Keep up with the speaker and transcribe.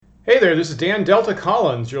Hey there, this is Dan Delta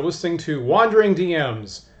Collins. You're listening to Wandering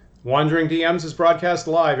DMs. Wandering DMs is broadcast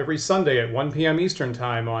live every Sunday at 1 p.m. Eastern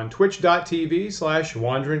Time on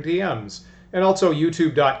twitch.tv/wanderingdms and also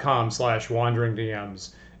youtube.com/wanderingdms.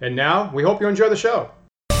 And now, we hope you enjoy the show.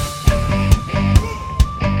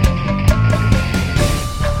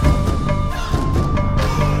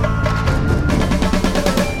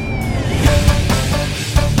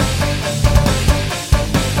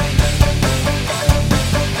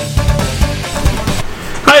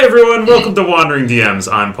 Hi everyone, welcome to Wandering DMs.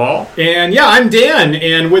 I'm Paul. And I'm Dan.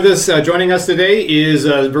 And with us, joining us today is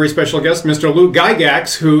a very special guest, Mr. Luke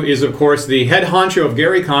Gygax, who is, of course, the head honcho of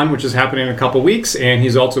GaryCon, which is happening in a couple weeks. And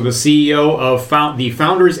he's also the CEO of the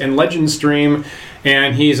Founders and Legends stream.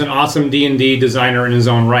 And he's an awesome D&D designer in his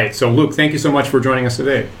own right. So, Luke, thank you so much for joining us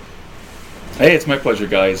today. Hey, it's my pleasure,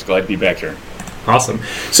 guys. Glad to be back here. Awesome.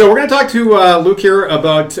 So we're going to talk to Luke here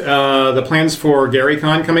about the plans for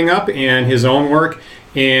GaryCon coming up and his own work.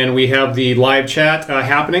 And we have the live chat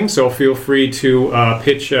happening, so feel free to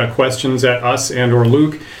pitch questions at us and or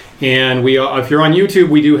Luke. And we, if you're on YouTube,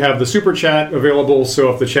 we do have the super chat available,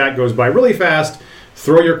 so if the chat goes by really fast,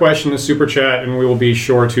 throw your question in the super chat, and we will be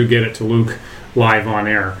sure to get it to Luke live on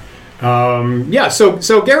air. So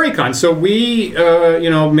GaryCon. So we,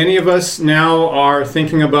 many of us now are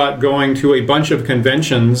thinking about going to a bunch of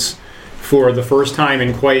conventions for the first time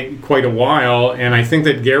in quite a while, and I think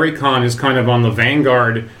that GaryCon is kind of on the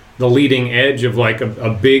vanguard, the leading edge of like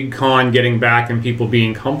a big con getting back and people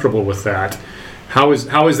being comfortable with that. How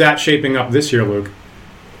is that shaping up this year, Luke?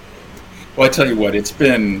 Well, I tell you what, it's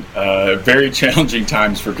been very challenging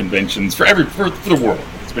times for conventions for the world.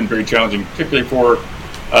 It's been very challenging, particularly for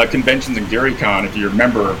conventions and GaryCon. If you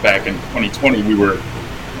remember, back in 2020, we were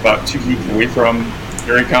about 2 weeks away from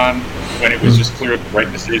GaryCon, when it was just clear the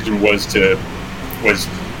right decision was to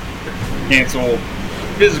cancel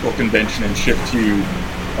physical convention and shift to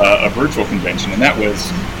a virtual convention, and that was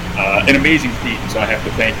an amazing feat. So I have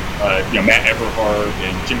to thank Matt Everhart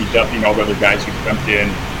and Jimmy Duffy and all the other guys who jumped in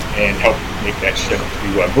and helped make that shift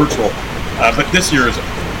to virtual. But this year is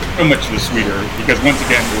so much sweeter because once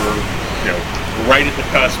again we're right at the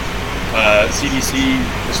cusp. CDC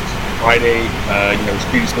this Friday,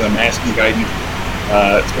 screens for the masking guidance.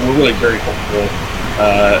 So we're really very hopeful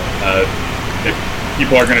that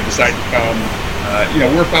people are going to decide to come.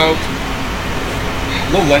 We're about a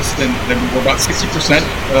little less than we're about 60%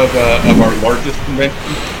 of our largest convention,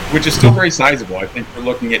 which is still very sizable. I think we're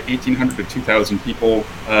looking at 1,800 to 2,000 people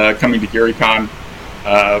coming to GaryCon,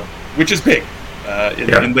 which is big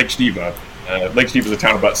in Lake Geneva. Lake Geneva is a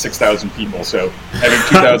town of about 6,000 people, so having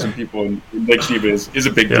 2,000 people in Lake Geneva is a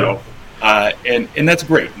big deal. And that's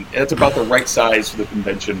great. That's about the right size for the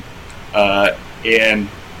convention.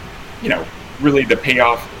 Really the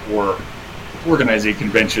payoff for organizing a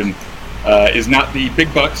convention is not the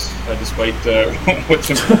big bucks, despite what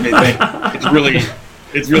some people may think.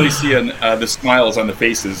 It's really seeing the smiles on the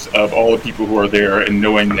faces of all the people who are there and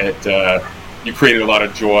knowing that you created a lot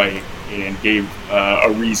of joy and gave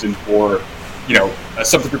a reason for,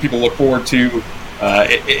 something for people to look forward to.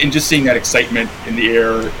 And just seeing that excitement in the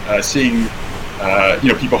air, seeing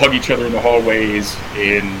people hug each other in the hallways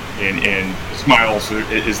and smiles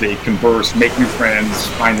as they converse, make new friends,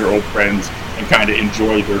 find their old friends, and kind of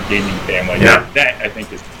enjoy their gaming family. Yeah. That I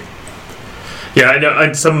think is. Yeah, I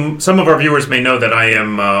know. Some of our viewers may know that I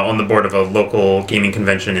am on the board of a local gaming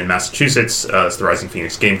convention in Massachusetts. It's the Rising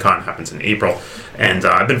Phoenix GameCon, happens in April, and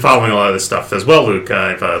I've been following a lot of this stuff as well, Luke.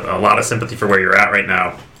 I have a lot of sympathy for where you're at right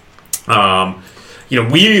now.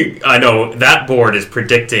 I know that board is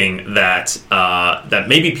predicting that that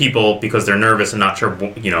maybe people, because they're nervous and not sure,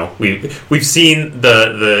 we've seen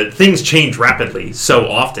the things change rapidly so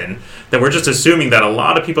often that we're just assuming that a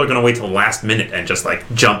lot of people are going to wait till the last minute and just like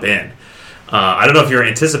jump in. I don't know if you're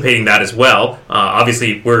anticipating that as well.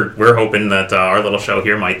 Obviously, we're hoping that our little show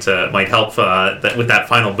here might help with that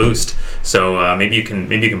final boost. So maybe you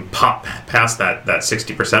can pop past that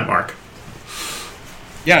 60% mark.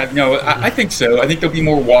 Yeah, I think so. I think there'll be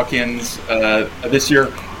more walk-ins this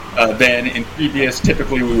year than in previous.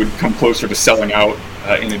 Typically, we would come closer to selling out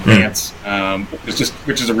in advance,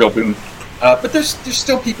 which is a real boon. But there's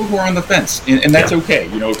still people who are on the fence, and that's okay.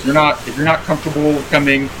 If you're not comfortable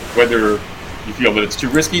coming, whether you feel that it's too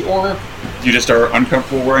risky or you just are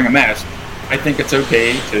uncomfortable wearing a mask, I think it's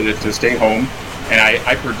okay to stay home. And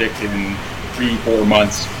I predict in 3-4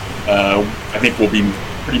 months, I think we'll be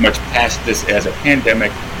pretty much past this as a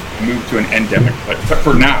pandemic, move to an endemic. But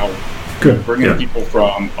for now, bringing people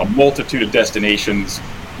from a multitude of destinations,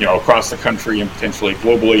 across the country and potentially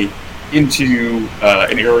globally, into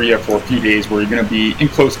an area for a few days where you're going to be in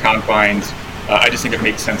close confines, I just think it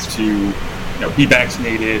makes sense to be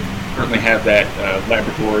vaccinated, certainly have that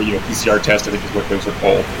laboratory PCR test, I think is what those are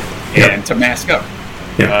called, and to mask up.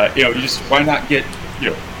 You just why not get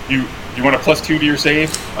you want a +2 to your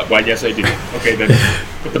save? Well, yes, I do. Okay, then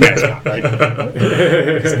put the mask on, right?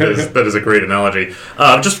 that is a great analogy.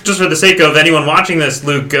 Just for the sake of anyone watching this,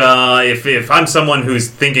 Luke, if I'm someone who's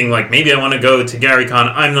thinking, like, maybe I want to go to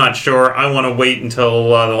GaryCon, I'm not sure, I want to wait until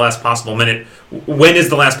the last possible minute. When is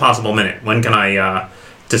the last possible minute? When can I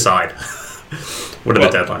decide? What are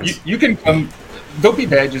the deadlines? You can come. There'll be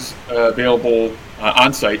badges available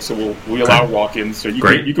on site, so we allow walk-ins. So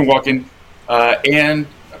you can walk in, and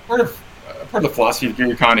part of the philosophy of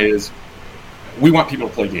GaryCon is we want people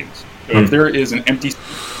to play games. So if there is an empty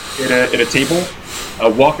seat at a table,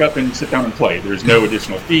 walk up and sit down and play. There's no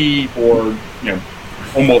additional fee, or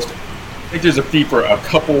almost. I think there's a fee for a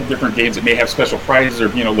couple different games that may have special prizes or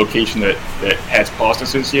location that has cost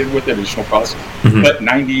associated with it, additional cost. But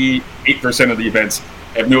 98% of the events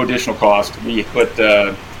have no additional cost. We put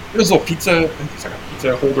there's a little pizza. It's like a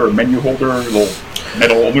pizza holder, a menu holder, a little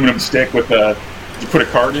metal aluminum stick with you put a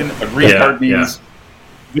card in. A green card means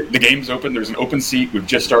the game's open. There's an open seat. We've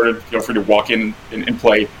just started. Feel free to walk in and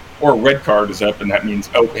play. Or a red card is up, and that means,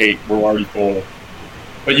 oh, hey, we're already full.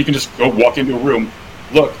 But you can just go walk into a room,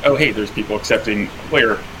 look, oh, hey, there's people accepting a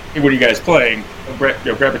player. Hey, what are you guys playing? Oh,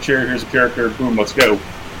 grab a chair. Here's a character. Boom, let's go.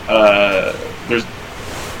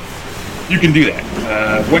 You can do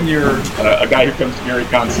that. When you're a guy who comes to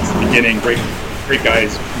GaryCon since the beginning, great guy,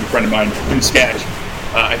 is a friend of mine, Tim Sketch.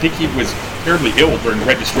 I think he was terribly ill during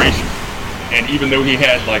registration, and even though he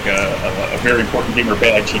had like a very important gamer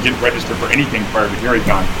badge, he didn't register for anything prior to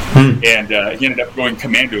GaryCon, and he ended up going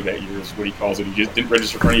commando that year, is what he calls it. He just didn't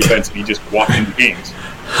register for any events, and he just walked into games,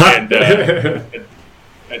 and that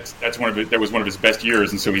was one of his best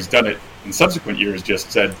years, and so he's done it in subsequent years.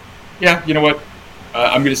 Just said, yeah, you know what,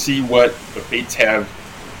 I'm going to see what the fates have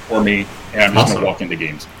for me, and I'm just going to walk into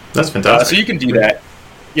games. That's fantastic. So you can do that.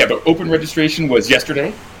 Yeah, but open registration was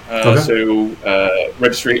yesterday. So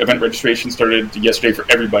event registration started yesterday for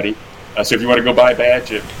everybody. So if you want to go buy a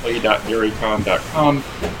badge at play.garycon.com,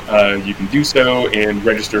 you can do so and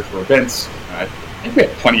register for events. I think we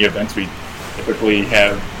have plenty of events. We typically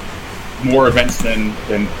have more events than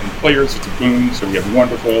players. It's a boom. So we have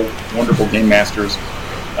wonderful game masters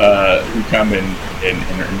who come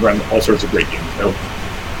and run all sorts of great games. So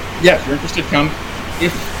yeah, if you're interested, come.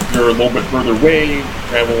 If you're a little bit further away,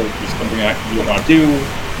 travel is something that you don't want to do,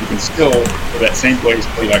 you can still go to that same place,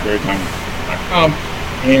 play.garycon.com,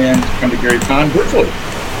 and come to GaryCon virtually.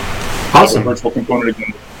 Awesome. Virtual component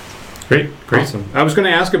again. Great. Awesome. I was going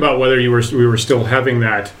to ask about whether we were still having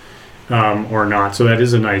that or not. So that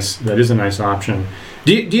is a nice option.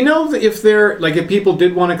 Do you know if if people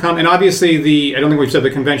did want to come, and obviously I don't think we've said the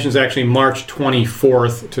convention is actually March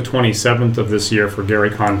 24th to 27th of this year for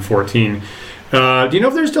GaryCon 14. Do you know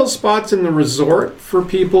if there's still spots in the resort for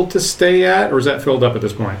people to stay at, or is that filled up at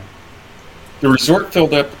this point? The resort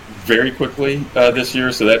filled up very quickly this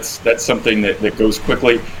year, so that's something that goes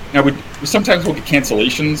quickly. Now, we sometimes will get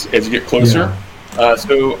cancellations as you get closer. Yeah.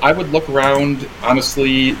 So I would look around,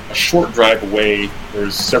 honestly, a short drive away.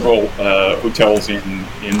 There's several hotels in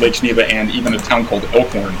Lake Geneva and even a town called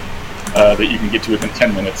Elkhorn that you can get to within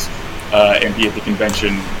 10 minutes. And be at the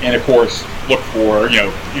convention, and of course, look for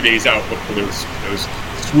a few days out. Look for those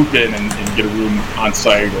swoop in and get a room on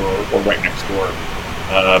site or right next door.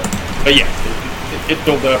 But yeah, it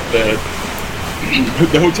filled up. The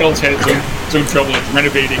hotels had its own trouble. It's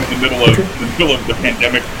renovating in the middle of the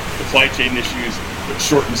pandemic, supply chain issues, but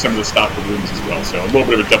shortened some of the stock of rooms as well. So a little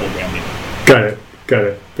bit of a double whammy. Got it.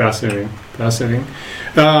 Fascinating. One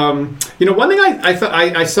thing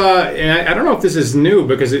I saw, and I don't know if this is new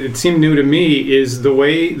because it seemed new to me, is the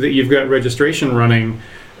way that you've got registration running.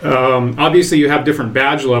 Obviously, you have different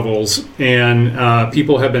badge levels, and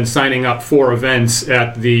people have been signing up for events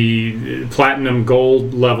at the platinum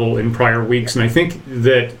gold level in prior weeks. And I think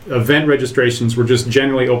that event registrations were just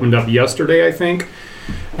generally opened up yesterday, I think,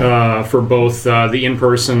 for both the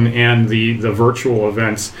in-person and the virtual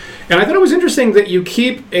events. And I thought it was interesting that you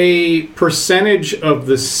keep a percentage of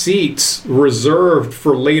the seats reserved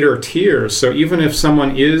for later tiers. So even if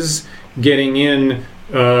someone is getting in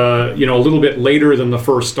a little bit later than the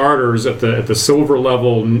first starters at the silver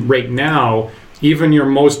level right now, even your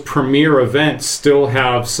most premier events still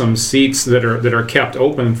have some seats that are kept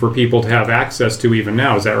open for people to have access to even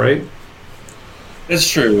now. Is that right? That's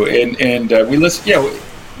true, and we list.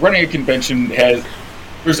 Running a convention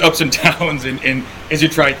there's ups and downs, and as you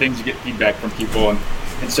try things, you get feedback from people,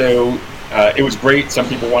 and so it was great. Some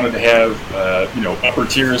people wanted to have upper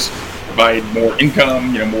tiers provide more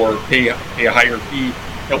income, more pay a higher fee,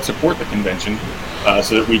 help support the convention,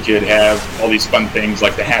 so that we could have all these fun things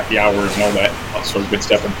like the happy hours and all that sort of good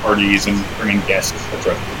stuff, and parties and bringing guests,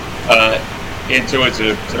 etc. And so I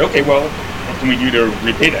said, okay, well, what can we do to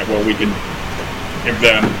repay that? Well, we can give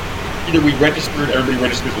them, either everybody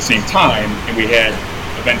registered at the same time, and we had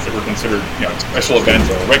events that were considered, special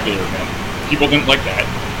events or a regular event. People didn't like that,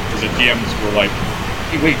 because the GMs were like,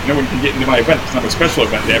 hey, wait, no one can get into my event. It's not a special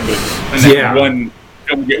event yet, but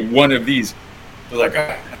we get one of these. They're like,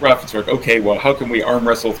 rough. It's like, okay, well, how can we arm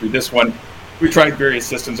wrestle through this one? We tried various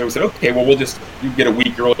systems, and we said, okay, well, you get a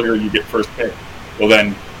week earlier, you get first pick. Well,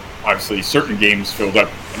 then, obviously, certain games filled up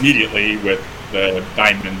immediately with the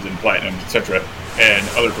diamonds and platinums, etc. And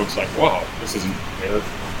other folks like, wow, this isn't fair.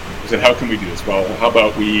 We said, how can we do this? Well, how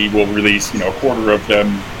about we will release, a quarter of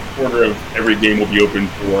every game will be open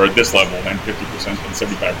for this level, then 50%, then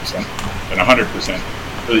 75%, then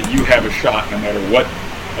 100%, so that you have a shot, no matter what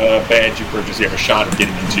badge you purchase, you have a shot of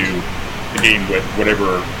getting into the game with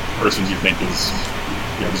whatever person you think is,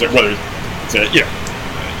 whether it's a,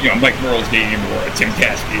 Mike Merle's game or a Tim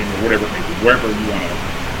Cass game or whatever it may be, wherever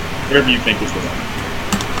you think is the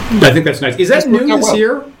one. I think that's nice. Is that new this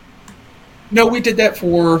year? No, we did that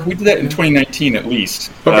in 2019 at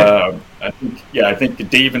least. Okay. I think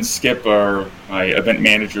Dave and Skip are my event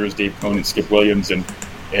managers, Dave Cohn and Skip Williams, and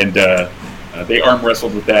they arm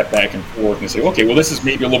wrestled with that back and forth and say, okay, well, this is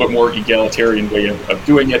maybe a little bit more egalitarian way of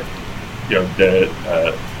doing it.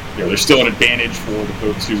 There's still an advantage for the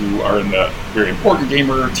folks who are in the very important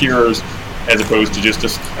gamer tiers, as opposed to just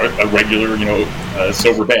a regular,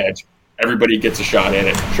 silver badge. Everybody gets a shot at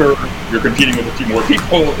it. Sure, you're competing with a few more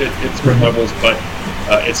people at certain levels, but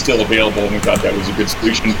it's still available, and we thought that was a good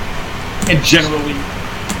solution. And generally,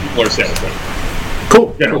 people are satisfied.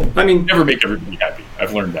 Cool. Cool. I mean, never make everybody happy.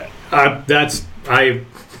 I've learned that.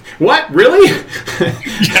 What? Really?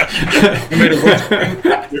 Yeah. No matter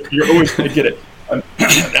what, you're always going to get it.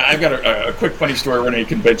 I've got a quick funny story running a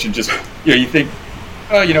convention. Just, you think,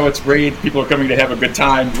 it's Raid. People are coming to have a good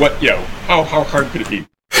time. How hard could it be?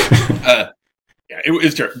 It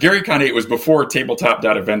was Gary Con 8 was before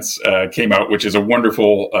Tabletop.events came out, which is a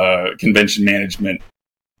wonderful convention management.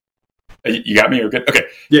 You got me? Okay.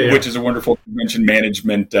 Yeah. Which is a wonderful convention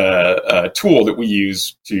management tool that we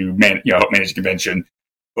use to help manage a convention.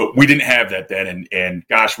 But we didn't have that then, and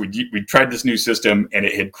gosh, we tried this new system, and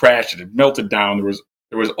it had crashed, it had melted down.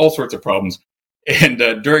 There was all sorts of problems, and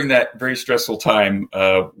during that very stressful time,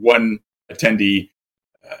 one attendee,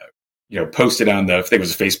 posted on I think it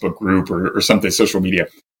was a Facebook group or something, social media,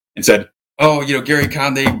 and said, "Oh, Gary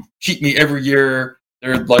Con, they cheat me every year.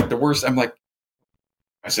 They're like the worst." I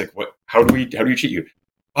was like, "What? How do you cheat you?"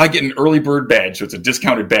 I get an early bird badge, so it's a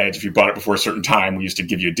discounted badge. If you bought it before a certain time, we used to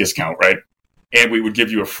give you a discount, right? And we would give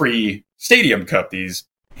you a free stadium cup, these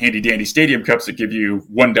handy dandy stadium cups that give you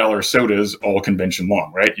 $1 sodas all convention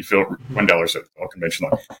long, right? You fill $1 soda all convention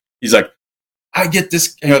long. He's like, I get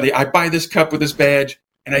this, I buy this cup with this badge,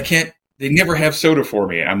 and they never have soda for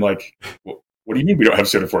me. I'm like, well, what do you mean we don't have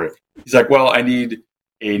soda for you? He's like, well, I need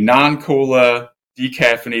a non-cola,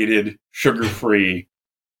 decaffeinated, sugar-free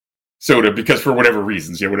soda, because for whatever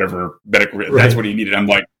reasons, whatever medical, that's what he needed. I'm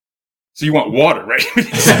like, so you want water, right?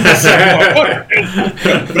 I want water.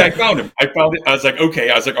 But I found him. I was like, okay.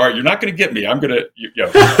 I was like, all right, you're not going to get me. I'm going to,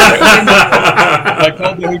 I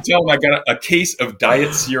called the hotel, and I got a case of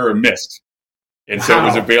Diet Sierra Mist. And so it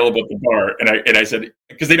was available at the bar. And I said,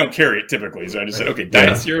 because they don't carry it typically. So I just said, okay,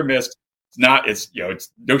 Diet Sierra Mist. It's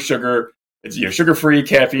no sugar. It's, sugar-free,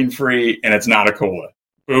 caffeine-free, and it's not a cola.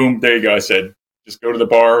 Boom. There you go. I said, just go to the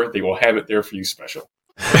bar. They will have it there for you special.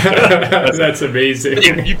 That's amazing.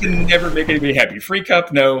 You can never make anybody happy. Free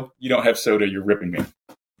cup, no. You don't have soda, you're ripping me.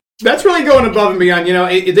 That's really going above and beyond.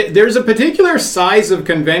 There's a particular size of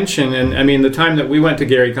convention, and I mean, the time that we went to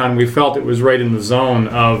GaryCon, we felt it was right in the zone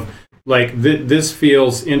of like this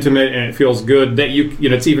feels intimate and it feels good that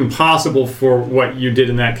it's even possible for what you did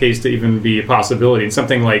in that case to even be a possibility. And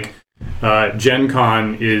something like Gen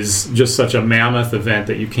Con is just such a mammoth event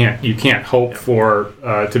that you can't hope for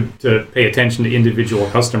to pay attention to individual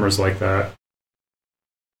customers like that.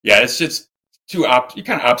 Yeah, it's just two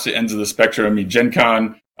kind of opposite ends of the spectrum. I mean, Gen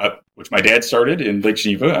Con, which my dad started in Lake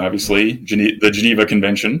Geneva, obviously the Geneva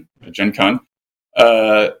Convention, Gen Con,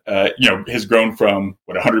 has grown from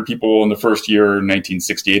 100 people in the first year,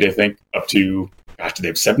 1968, I think, up to do they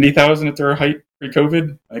have 70,000 at their height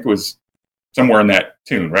pre-COVID? I think it was somewhere in that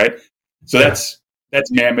tune, right? So that's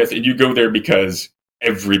mammoth, and you go there because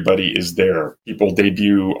everybody is there. People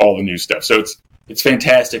debut all the new stuff, so it's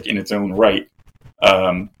fantastic in its own right.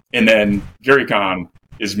 And then GaryCon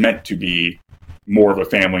is meant to be more of a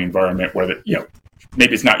family environment where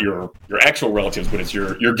maybe it's not your actual relatives, but it's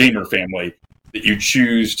your gamer family that you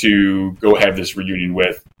choose to go have this reunion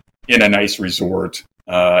with in a nice resort,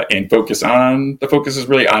 and the focus is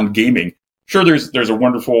really on gaming. Sure, there's a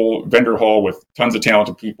wonderful vendor hall with tons of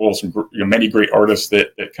talented people, many great artists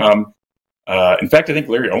that come. In fact, I think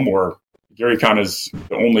Larry Elmore, GaryCon is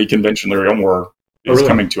the only convention Larry Elmore is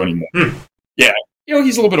coming to anymore. Yeah,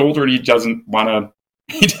 he's a little bit older and he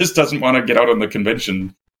just doesn't want to get out on the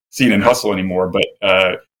convention scene and hustle anymore. But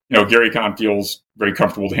GaryCon feels very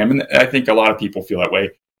comfortable to him, and I think a lot of people feel that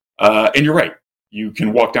way. And you're right. You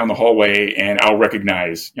can walk down the hallway and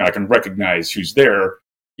I can recognize who's there.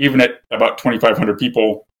 Even at about 2,500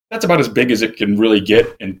 people, that's about as big as it can really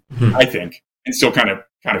get, and I think, and still kind of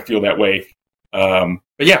feel that way. But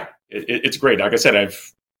yeah, it's great. Like I said,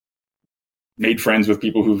 I've made friends with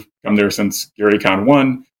people who've come there since GaryCon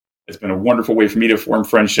 1. It's been a wonderful way for me to form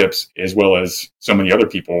friendships, as well as so many other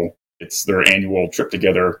people. It's their annual trip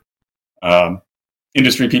together.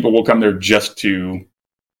 Industry people will come there just to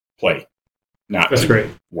play, not That's to great.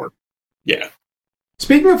 Work. Yeah.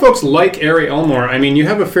 Speaking of folks like Ari Elmore, I mean, you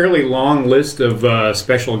have a fairly long list of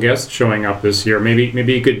special guests showing up this year. Maybe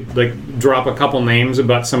you could drop a couple names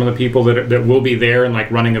about some of the people that will be there and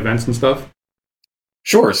running events and stuff.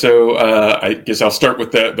 Stormbird. So I guess I'll start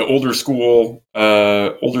with the older school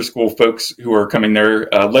folks who are coming there.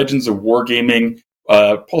 Legends of Wargaming.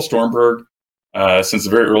 Paul Stormbird, since the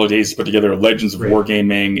very early days, put together Legends of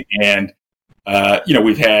Wargaming, and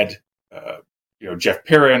we've had Jeff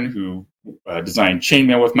Perrin, who designed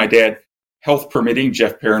Chainmail with my dad. Health permitting,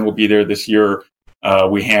 Jeff Perrin will be there this year.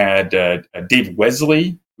 We had Dave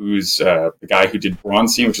Wesley, who's the guy who did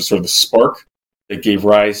Bronstein, which is sort of the spark that gave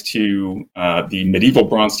rise to the medieval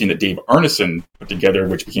Bronstein that Dave Arneson put together,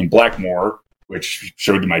 which became Blackmoor, which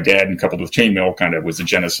showed to my dad and coupled with Chainmail kind of was the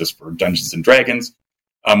genesis for Dungeons & Dragons.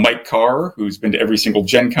 Mike Carr, who's been to every single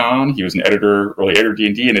Gen Con. He was an early editor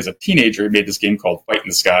D&D, and as a teenager, he made this game called Fight in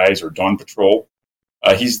the Skies or Dawn Patrol.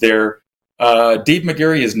 He's there. Dave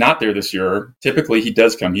McGarry is not there this year. Typically, he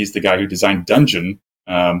does come. He's the guy who designed Dungeon,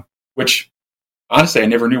 which, honestly, I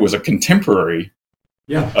never knew was a contemporary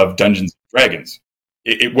of Dungeons & Dragons.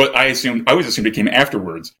 I always assumed it came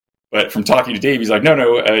afterwards. But from talking to Dave, he's like, no,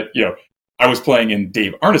 I was playing in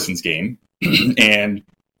Dave Arneson's game, and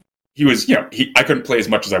he was, I couldn't play as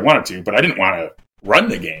much as I wanted to, but I didn't want to run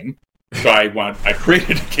the game. So I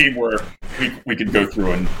created a game where we could go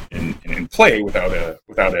through and play without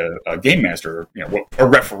a game master, a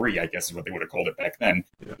referee, I guess is what they would have called it back then,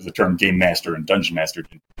 because the term game master and dungeon master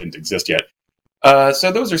didn't exist yet.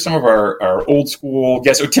 So those are some of our old school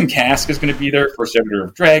guests. So Tim Kask is going to be there, first editor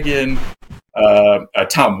of Dragon.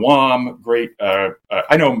 Tom Wam, great.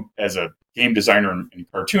 I know him as a game designer and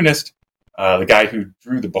cartoonist. The guy who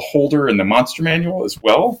drew the Beholder and the Monster Manual as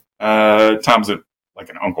well. Tom's like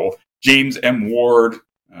an uncle. James M. Ward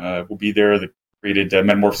will be there, that created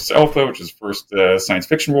Metamorphosis Alpha, which is the first science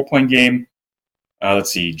fiction role-playing game.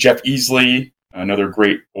 Let's see, Jeff Easley, another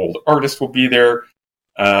great old artist, will be there.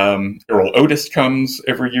 Earl Otis comes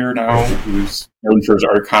every year now, who's known for his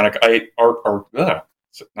iconic art.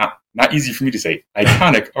 Not easy for me to say,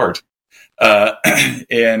 iconic art.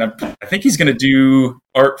 And I think he's going to do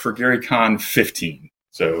art for GaryCon 15.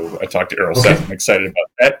 So I talked to Errol Seth. I'm excited about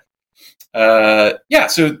that.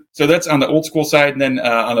 So that's on the old school side. And then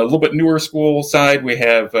on a little bit newer school side, we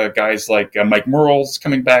have guys like Mike Merles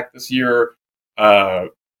coming back this year.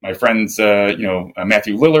 My friends,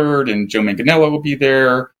 Matthew Lillard and Joe Manganiello will be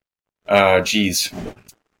there. So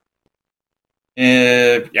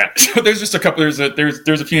there's just a couple. There's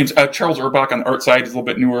a few names. Charles Urbach on the art side is a little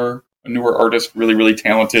bit newer, a newer artist, really, really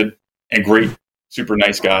talented and great, super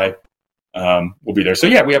nice guy. Will be there. So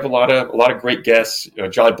yeah, we have a lot of great guests.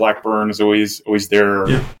 Jolly Blackburn is always there.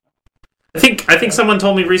 Yeah. I think someone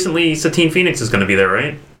told me recently Satine Phoenix is going to be there,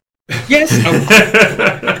 right? Yes.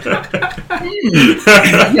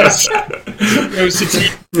 Yes.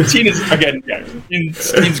 Satine is again. Yeah,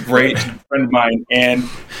 Satine's great. She's a friend of mine, and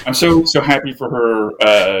I'm so happy for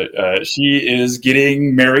her. She is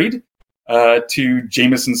getting married to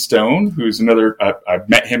Jameson Stone, who's another. I've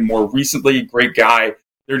met him more recently. Great guy.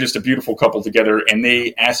 They're just a beautiful couple together, and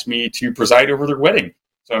they asked me to preside over their wedding.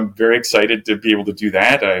 So I'm very excited to be able to do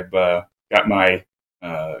that. I've got my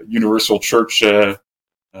Universal Church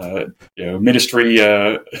ministry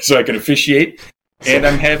so I can officiate, and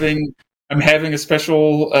I'm having a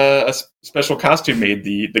special costume made,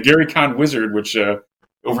 the GaryCon Wizard, which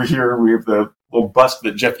over here we have the little bust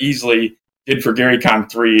that Jeff Easley did for GaryCon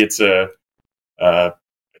 3. It's the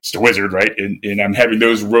wizard, right? And I'm having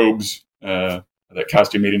those robes. That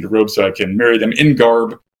costume made into robes, so I can marry them in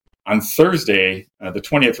garb on Thursday, the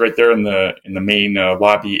 20th, right there in the main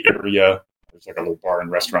lobby area. There's like a little bar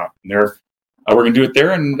and restaurant in there. We're going to do it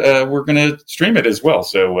there, and we're going to stream it as well.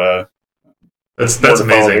 So that's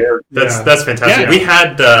amazing. That's fantastic. Yeah. We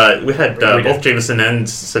had both Jameson and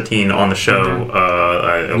Satine on the show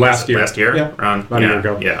last year. Around about a year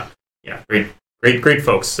ago. Yeah. Great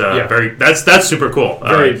folks. That's super cool.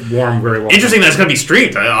 Very warm, very well. Interesting. That's going to be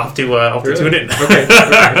streamed. I'll have to tune in. Okay.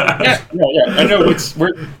 yeah. I know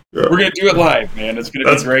we're going to do it live, man. It's going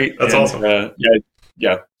to be great. That's awesome.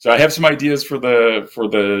 Yeah. So I have some ideas for the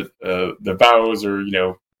vows, or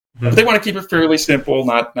if they want to keep it fairly simple,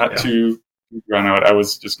 not too drawn out. I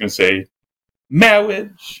was just going to say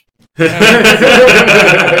marriage.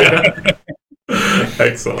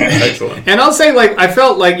 Excellent. And I'll say, I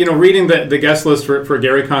felt like, reading the guest list for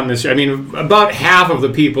GaryCon this year, I mean, about half of the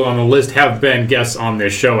people on the list have been guests on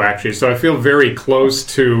this show, actually. So I feel very close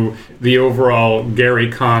to the overall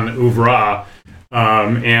GaryCon oeuvre.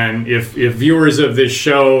 And if viewers of this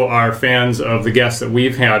show are fans of the guests that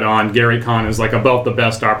we've had on, GaryCon is about the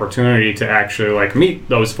best opportunity to actually meet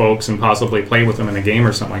those folks and possibly play with them in a game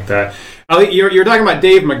or something like that. You're talking about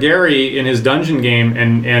Dave McGarry in his dungeon game,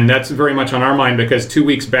 and that's very much on our mind because 2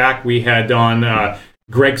 weeks back we had on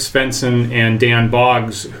Greg Svensson and Dan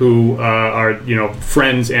Boggs, who are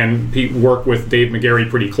friends and work with Dave McGarry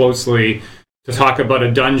pretty closely, to talk about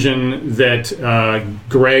a dungeon that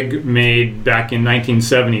Greg made back in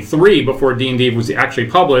 1973 before D&D was actually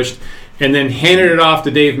published, and then handed it off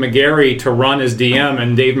to Dave McGarry to run as DM,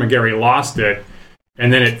 and Dave McGarry lost it.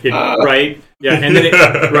 And then right? Yeah, and then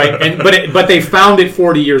but they found it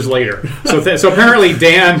 40 years later. So apparently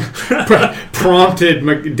Dan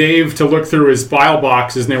prompted Dave to look through his file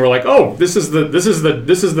boxes, and they were like, "Oh, this is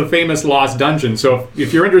the famous lost dungeon." So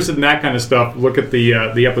if you're interested in that kind of stuff, look at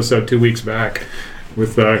the episode 2 weeks back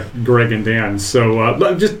with Greg and Dan.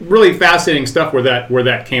 So just really fascinating stuff where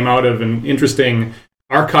that came out of, and interesting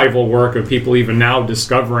archival work of people even now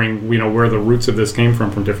discovering where the roots of this came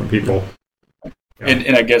from different people. Yeah.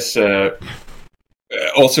 And I guess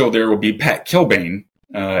also there will be Pat Kilbane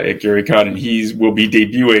at GaryCon, and he will be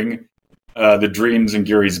debuting the Dreams in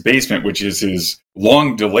Gary's Basement, which is his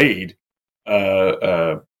long-delayed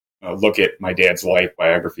look at my dad's life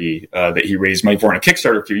biography that he raised money for on a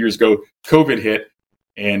Kickstarter a few years ago. COVID hit,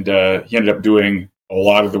 and he ended up doing a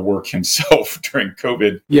lot of the work himself during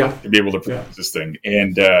COVID to be able to produce this thing.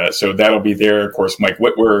 And so that'll be there. Of course, Mike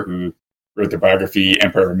Whitwer, who wrote the biography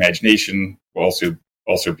Empire of Imagination, will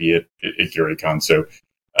also be at GaryCon. So,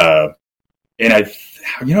 and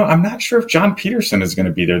I'm not sure if John Peterson is going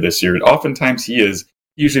to be there this year. Oftentimes he is.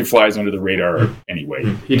 He usually flies under the radar anyway.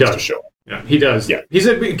 He does. To show. Yeah, he does. Yeah. He's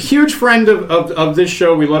a huge friend of this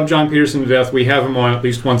show. We love John Peterson to death. We have him on at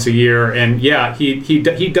least once a year, and he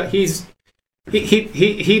does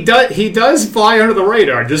fly under the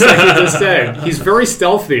radar, just like you just said. He's very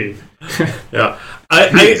stealthy. Yeah.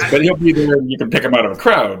 But he'll be there, and you can pick him out of a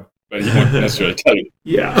crowd, but he won't necessarily tell you.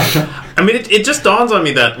 Yeah. I mean, it just dawns on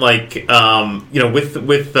me that,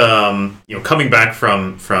 with coming back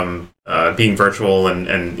from being virtual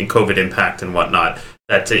and COVID impact and whatnot,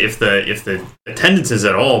 that if the attendance is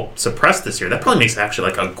at all suppressed this year, that probably makes it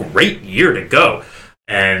actually a great year to go.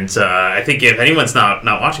 And I think if anyone's not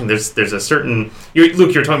watching, there's a certain...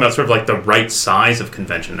 Luke, you're talking about sort of the right size of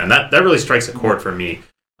convention, and that really strikes a chord for me.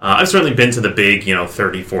 I've certainly been to the big,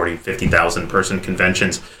 30, 40, 50,000 person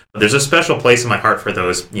conventions, but there's a special place in my heart for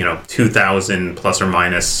those, 2,000 plus or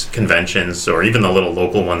minus conventions, or even the little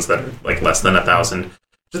local ones that are less than 1,000.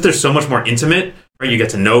 Just they're so much more intimate, right? You get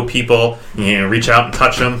to know people, reach out and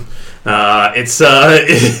touch them. It's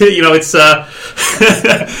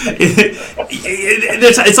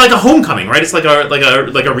like a homecoming, right? It's like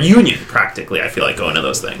a reunion, practically. I feel like going to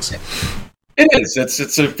those things. It is.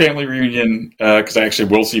 It's a family reunion because I actually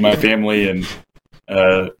will see my family, and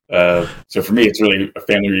so for me, it's really a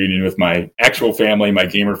family reunion with my actual family, my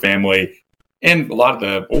gamer family, and a lot of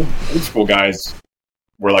the old school guys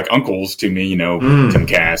were like uncles to me. Tim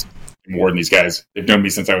Cass, Ward, and these guys. They've known me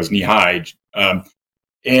since I was knee high,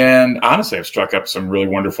 and honestly, I've struck up some really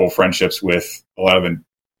wonderful friendships with a lot of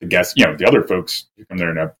the guests. The other folks who come there,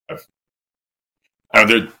 and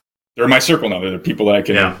they're in my circle now. They're the people that I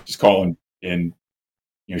can just call and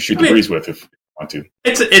shoot the breeze with if you want to.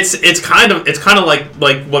 It's kind of like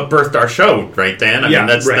what birthed our show, right, Dan? I mean,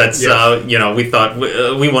 that's we thought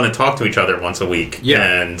we want to talk to each other once a week,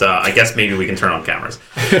 and I guess maybe we can turn on cameras.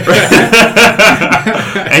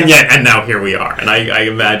 and now here we are. And I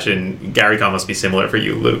imagine GaryCon must be similar for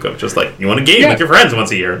you, Luke, of just you want to game with your friends once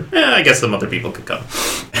a year. I guess some other people could come.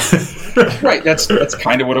 Right, that's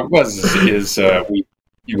kind of what it was.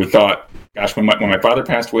 We thought gosh, when my father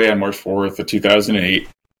passed away on March 4th of 2008,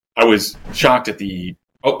 I was shocked at the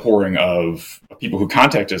outpouring of people who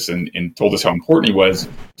contacted us and told us how important he was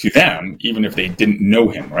to them, even if they didn't know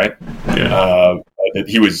him, right? Yeah. That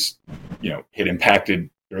he was, had impacted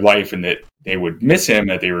their life and that they would miss him,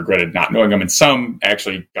 that they regretted not knowing him. And some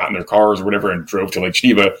actually got in their cars or whatever and drove to Lake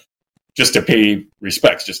Geneva just to pay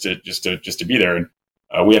respects, just to be there. And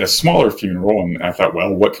we had a smaller funeral, and I thought,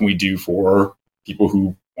 well, what can we do for people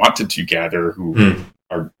who wanted to gather, who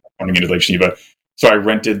are coming into Lake Geneva? So I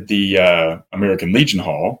rented the American Legion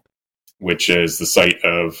Hall, which is the site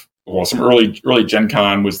of some early Gen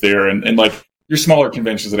Con was there, and like your smaller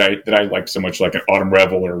conventions that I liked so much, like an Autumn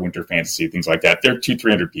Revel or Winter Fantasy, things like that. They're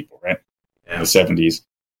 200-300 people, right? In the 70s,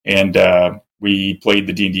 and we played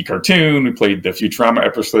the D&D cartoon. We played the Futurama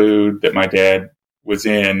episode that my dad was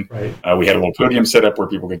in. Right. We had a little podium set up where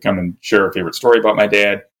people could come and share a favorite story about my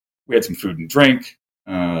dad. We had some food and drink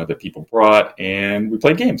that people brought, and we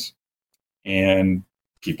played games. And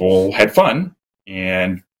people had fun.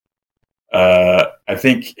 And I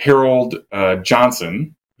think Harold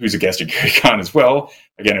Johnson, who's a guest at GaryCon as well.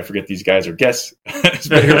 Again, I forget these guys are guests.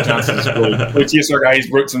 But Harold Johnson is really TSR guy.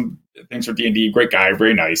 He's wrote some things for D&D. Great guy,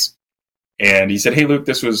 very nice. And he said, "Hey, Luke,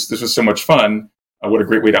 this was so much fun. What a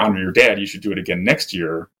great way to honor your dad. You should do it again next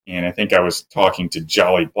year." And I think I was talking to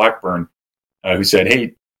Jolly Blackburn, who said,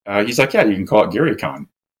 "Hey," he's like, "Yeah, you can call it GaryCon."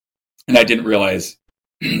 And I didn't realize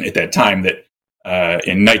at that time that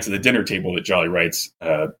in Knights of the Dinner Table that Jolly writes,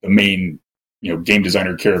 the main game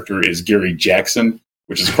designer character is Gary Jackson,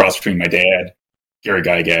 which is a cross between my dad, Gary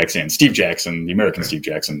Gygax, and Steve Jackson, the American Steve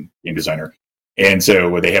Jackson game designer. And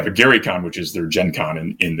so they have a GaryCon, which is their Gen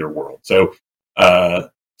Con in their world. So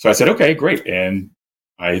so I said, okay, great. And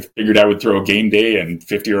I figured I would throw a game day and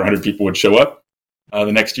 50 or 100 people would show up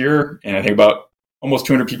the next year. And I think about almost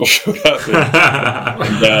 200 people showed up.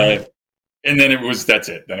 And then that's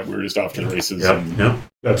it. Then we were just off to the races. Yep.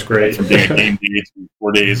 That's great. From being a game day to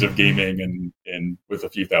 4 days of gaming and with a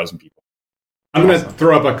few thousand people. I'm going to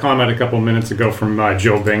throw up a comment a couple minutes ago from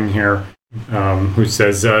Joe Bing here, who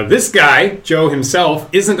says, "This guy, Joe himself,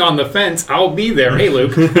 isn't on the fence. I'll be there." Hey,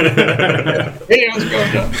 Luke. Hey, how's it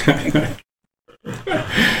going?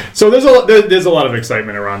 So there's a lot of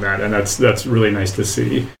excitement around that, and that's really nice to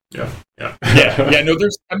see. Yeah. No,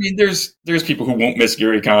 there's people who won't miss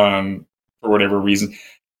GaryCon for whatever reason.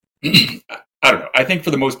 I don't know. I think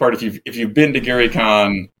for the most part, if you've been to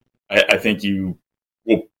GaryCon, I think you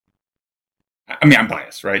will. I mean, I'm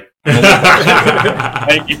biased, right? I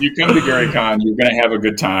think if you come to GaryCon, you're going to have a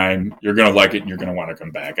good time. You're going to like it, and you're going to want to come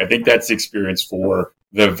back. I think that's the experience for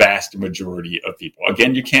the vast majority of people.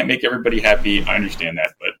 Again, you can't make everybody happy. I understand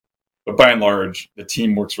that, but by and large, the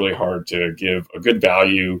team works really hard to give a good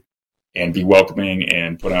value and be welcoming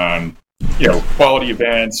and put on, quality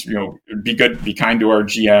events. Be good, be kind to our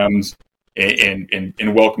GMs,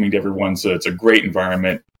 and welcoming to everyone. So it's a great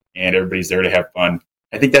environment, and everybody's there to have fun.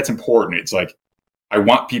 I think that's important. It's like, I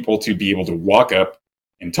want people to be able to walk up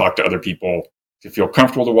and talk to other people, to feel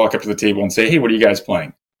comfortable to walk up to the table and say, "Hey, what are you guys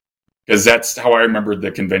playing?" Because that's how I remembered the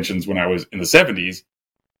conventions when I was in the 70s.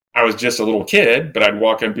 I was just a little kid, but I'd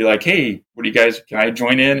walk up and be like, "Hey, what do you guys, can I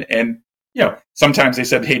join in?" And, sometimes they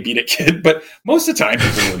said, "Hey, beat it, kid." But most of the time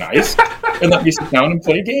people were nice and let me sit down and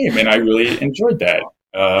play a game. And I really enjoyed that.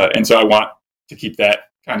 And so I want to keep that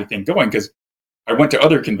kind of thing going, because I went to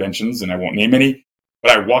other conventions, and I won't name any,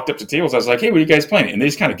 but I walked up to tables. I was like, "Hey, what are you guys playing?" And they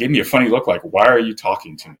just kind of gave me a funny look, like, "Why are you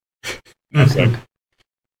talking to me?" And I was like,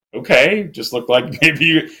 "Okay, just looked like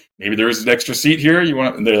maybe there is an extra seat here. You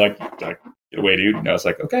want?" And they're like, "Get away, dude." And I was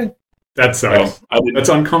like, "Okay." That sucks. That's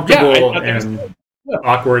uncomfortable and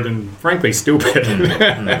awkward and frankly stupid.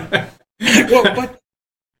 Well,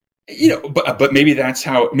 but maybe that's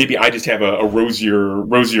how. Maybe I just have a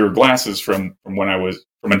rosier glasses from when I was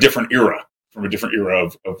from a different era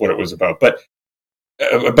of what it was about. But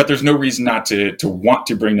there's no reason not to want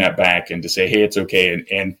to bring that back and to say, "Hey, it's okay."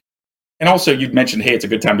 And also, you'd mentioned, "Hey, it's a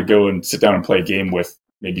good time to go and sit down and play a game with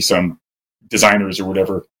maybe some designers or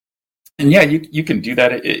whatever." And yeah, you can do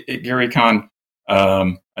that at GaryCon.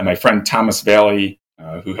 And my friend Thomas Valley,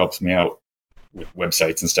 who helps me out with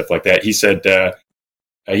websites and stuff like that, he said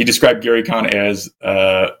he described GaryCon as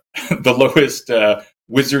the lowest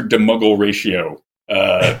wizard to muggle ratio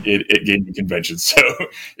at gaming conventions. So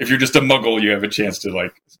if you're just a muggle, you have a chance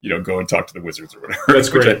to go and talk to the wizards or whatever. That's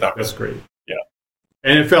great. That's great. Yeah.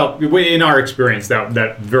 And it felt, in our experience,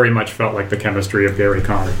 that very much felt like the chemistry of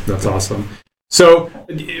GaryCon. That's awesome. So,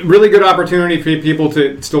 really good opportunity for people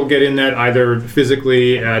to still get in that, either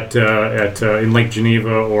physically in Lake Geneva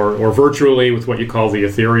or virtually with what you call the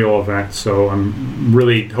ethereal event. So,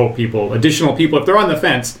 really hope additional people, if they're on the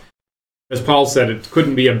fence, as Paul said, it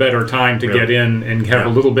couldn't be a better time to get in and have a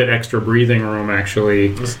little bit extra breathing room,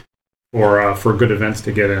 actually, for good events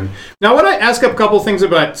to get in. Now, I want to ask a couple things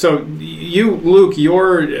about, so you, Luke,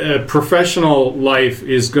 your professional life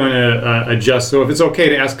is going to adjust. So if it's okay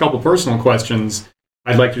to ask a couple personal questions,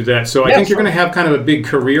 I'd like to do that. So I think you're going to have kind of a big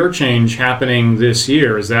career change happening this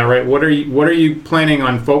year. Is that right? What are you planning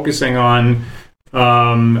on focusing on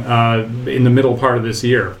in the middle part of this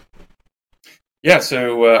year? Yeah,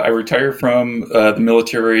 so I retired from the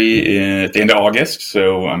military at the end of August.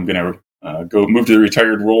 So I'm going to move to the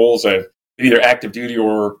retired roles. I've been either active duty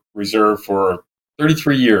or reserve for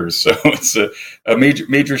 33 years. So it's a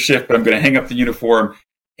major shift, but I'm going to hang up the uniform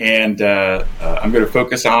and I'm going to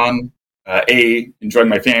focus on enjoying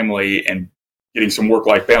my family and getting some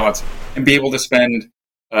work-life balance and be able to spend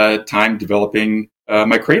time developing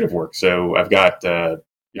my creative work. So I've got,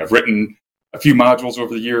 I've written a few modules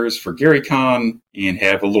over the years for GaryCon and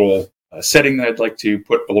have a little setting that I'd like to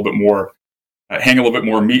put a little bit more, hang a little bit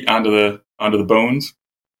more meat onto the bones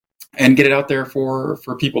and get it out there for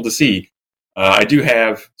people to see. I do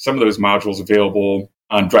have some of those modules available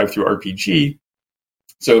on DriveThruRPG.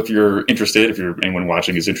 So if you're interested, if anyone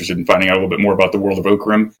watching is interested in finding out a little bit more about the world of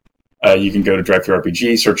Okrim, you can go to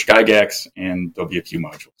DriveThruRPG, search Gygax, and there'll be a few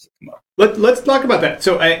modules that come up. Let's talk about that.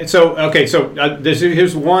 So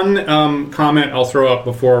here's one comment I'll throw up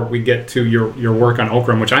before we get to your work on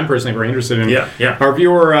Okrim, which I'm personally very interested in. Yeah. Our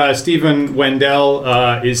viewer Stephen Wendell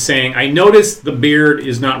is saying, "I noticed the beard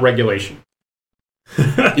is not regulation."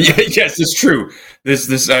 Yes, it's true.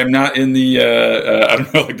 This I'm not in the I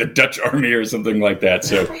don't know, like the Dutch army or something like that.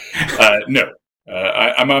 So no,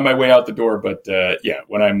 I'm on my way out the door. But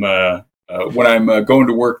when I'm going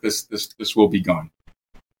to work, this will be gone.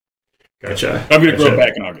 Gotcha. I'm going to grow it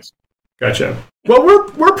back in August. Gotcha. Well,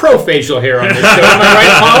 we're pro-facial here on this show. Am I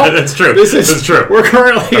right, Paul? That's true. That's true. We're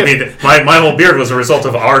currently. I mean, my whole beard was a result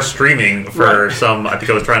of our streaming for some. I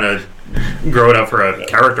think I was trying to grow it out for a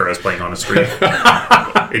character I was playing on a stream.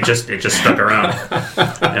 It just stuck around.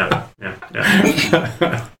 Yeah.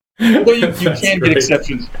 Well, you can't get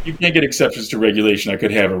exceptions. You can't get exceptions to regulation. I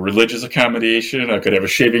could have a religious accommodation. I could have a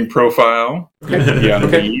shaving profile.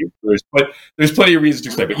 Leave. There's plenty of reasons to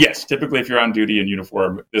explain. But yes, typically, if you're on duty in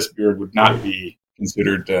uniform, this beard would not be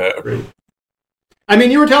considered approved. I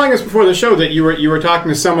mean, you were telling us before the show that you were talking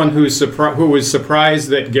to someone who was surprised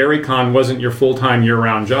that GaryCon wasn't your full-time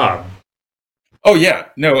year-round job. Oh yeah,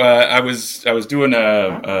 no, I was doing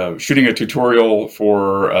shooting a tutorial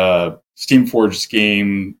for Steamforged's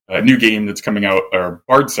game, a new game that's coming out, or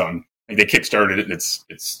Bardsung. Like they kickstarted it, and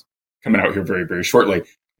it's coming out here very, very shortly,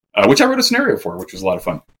 which I wrote a scenario for, which was a lot of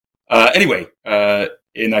fun. Anyway,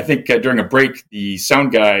 and I think during a break, the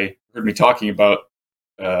sound guy heard me talking about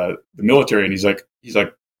the military, and he's like,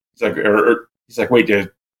 wait,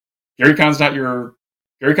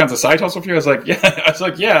 GaryCon's a side hustle for you? I was like,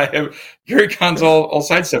 yeah, I have GaryCon's all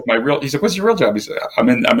side stuff. He's like, what's your real job? He's like, I'm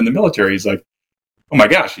in the military. He's like, oh my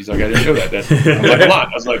gosh. He's like, I didn't know that. I was like, a lot.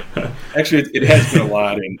 I was like, actually, it has been a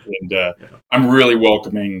lot, and I'm really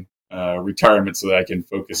welcoming retirement so that I can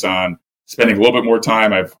focus on spending a little bit more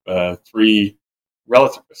time. I've three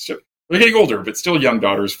relatives. They're getting older, but still young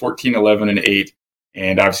daughters, 14, 11, and 8.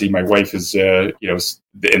 And obviously, my wife is,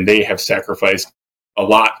 and they have sacrificed a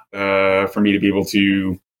lot for me to be able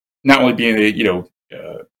to not only be in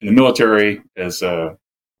the military as a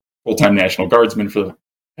full-time National Guardsman for the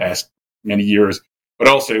past many years, but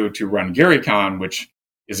also to run GaryCon, which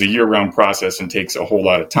is a year-round process and takes a whole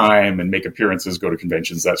lot of time and make appearances, go to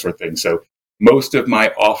conventions, that sort of thing. So most of my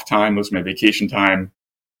off time, most of my vacation time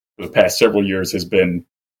for the past several years has been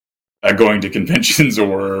going to conventions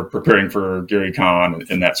or preparing for GaryCon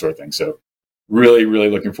and that sort of thing. So really, really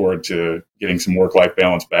looking forward to getting some work-life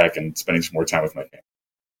balance back and spending some more time with my family.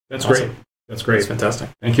 That's awesome. Great. That's great. That's fantastic.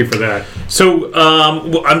 Thank you for that. So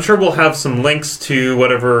I'm sure we'll have some links to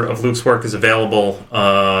whatever of Luke's work is available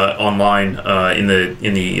online in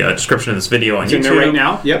the description of this video on YouTube. In there right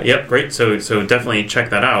now? Yep. Great. So definitely check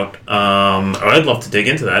that out. I'd love to dig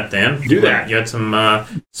into that, Dan. Do that. You had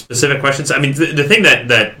some specific questions. I mean, the thing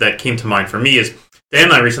that came to mind for me is Dan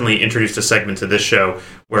and I recently introduced a segment to this show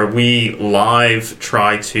where we live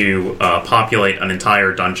try to populate an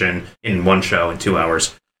entire dungeon in one show in 2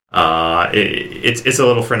 hours. It's a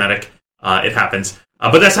little frenetic. It happens.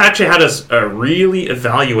 But that's actually had us really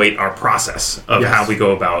evaluate our process of how we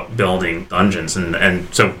go about building dungeons.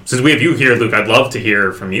 And so since we have you here, Luke, I'd love to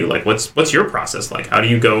hear from you. Like, what's your process like? How do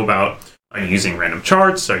you go about? Are you using random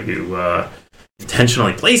charts? Are you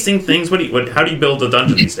intentionally placing things? How do you build a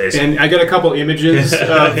dungeon these days? And I got a couple images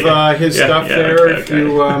of his stuff there. Okay. If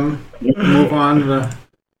you move on.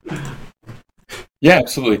 Yeah,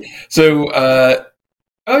 absolutely. So,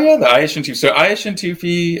 oh yeah, the Ayeshin Tufi. So Ayeshin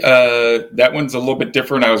Tufi, that one's a little bit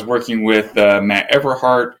different. I was working with Matt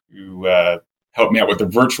Everhart, who helped me out with the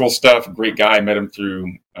virtual stuff. Great guy. I met him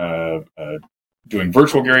through doing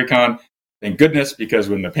virtual GaryCon. Thank goodness, because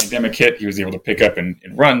when the pandemic hit, he was able to pick up and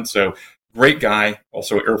run. So great guy.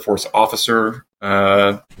 Also Air Force officer.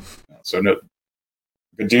 So no,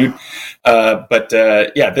 good dude. But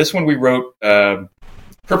yeah, this one we wrote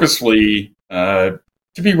purposefully to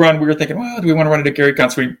be run. We were thinking, well, do we want to run it at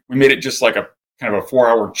GaryCon? So we made it just like a kind of a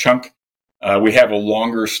 4-hour chunk. We have a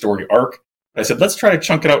longer story arc. I said, let's try to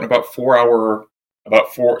chunk it out in about 4 hour,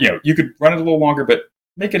 you could run it a little longer, but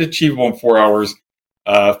make it achievable in 4 hours,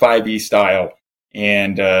 5e style.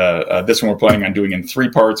 And this one we're planning on doing in 3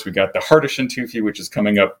 parts. We got the Hardishin Tufi, which is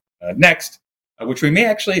coming up next, which we may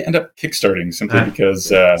actually end up kickstarting simply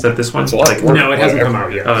because... is that this one? No, it hasn't come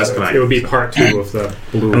out yet. Oh, that's come out. It would be part 2 of the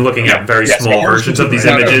blue. I'm looking at very small versions of these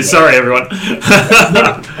images. Sorry, everyone.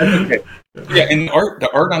 Okay. Yeah, and the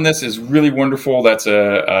art on this is really wonderful. That's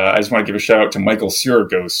I just want to give a shout out to Michael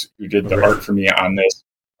Siragos, who did the art for me on this.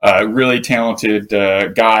 Really talented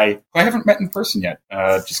guy who I haven't met in person yet,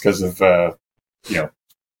 just because of COVID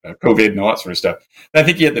and all that sort of stuff. And I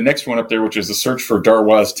think he had the next one up there, which is the search for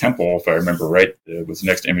Darwa's temple, if I remember right. It was the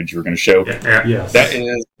next image you were going to show. Yeah. Yes. That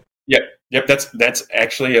is, yep. That's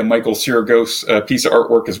actually a Michael Siragos piece of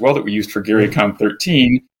artwork as well that we used for GaryCon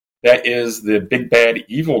 13. That is the big bad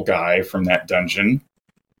evil guy from that dungeon,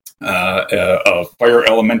 a fire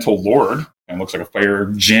elemental lord, and looks like a fire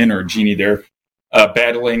djinn or genie there,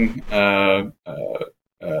 battling one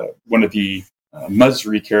of the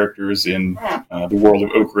Muzri characters in the world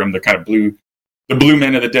of Okrim, the kind of blue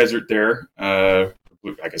men of the desert there. I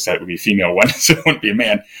guess that would be a female one, so it wouldn't be a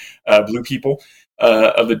man. Blue people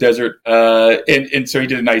of the desert, and so he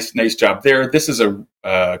did a nice job there. This is a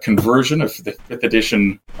conversion of the 5th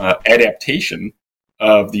edition adaptation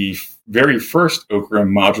of the very first Okrim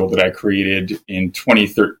module that I created in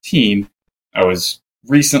 2013. I was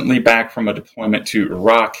recently back from a deployment to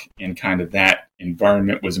Iraq, and kind of that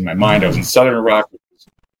environment was in my mind. I was in southern Iraq, which was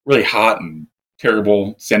really hot and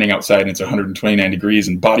terrible. Standing outside and it's 129 degrees,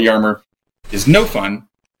 and body armor is no fun.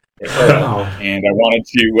 And I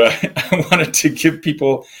wanted to give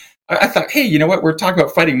people. I thought, hey, you know what? We're talking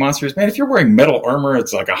about fighting monsters, man. If you're wearing metal armor,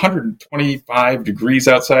 it's like 125 degrees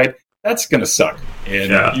outside. That's gonna suck.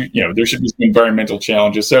 And there should be some environmental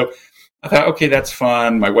challenges. So I thought, okay, that's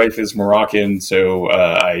fun. My wife is Moroccan, so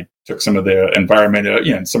I took some of the environment, a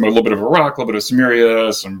little bit of Iraq, a little bit of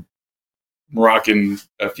Samaria, some Moroccan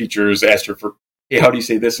features. Asked her for, hey, how do you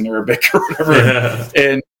say this in Arabic or whatever,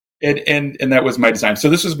 and that was my design. So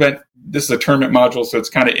this is a tournament module, so it's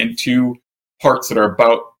kind of in 2 parts that are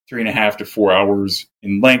about 3.5 to 4 hours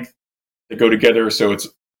in length that go together. So it's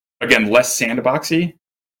again less sandboxy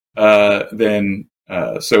than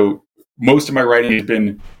so. Most of my writing has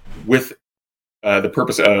been with the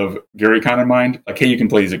purpose of GaryCon in mind. Like, hey, you can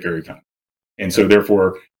play these at GaryCon, and so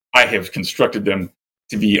therefore I have constructed them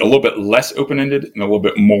to be a little bit less open-ended and a little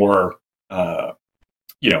bit more, a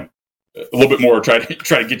little bit more try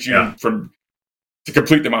to get you to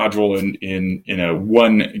complete the module in a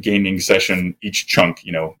one gaming session each chunk.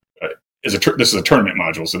 This is a tournament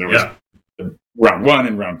module, so there was round 1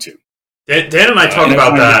 and round 2. Dan and I talk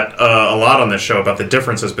about that a lot on this show, about the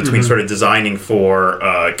differences between sort of designing for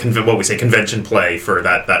what we say convention play for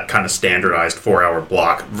that kind of standardized 4-hour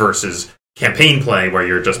block versus campaign play where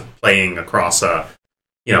you're just playing across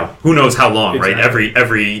who knows how long, exactly.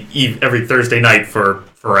 Right? Every Thursday night for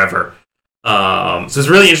forever. So it's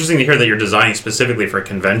really interesting to hear that you're designing specifically for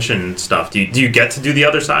convention stuff. Do you get to do the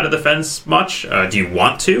other side of the fence much? Do you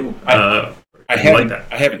want to? I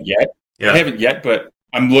haven't yet. Yeah. I haven't yet, but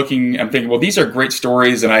I'm thinking, well, these are great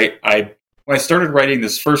stories. And I when I started writing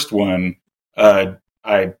this first one, in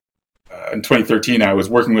 2013, I was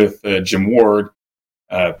working with Jim Ward,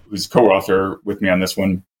 who's co-author with me on this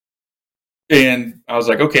one. And I was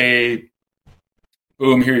like, okay,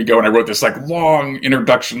 boom, here you go. And I wrote this like long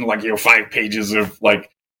introduction, 5 pages of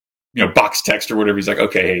box text or whatever. He's like,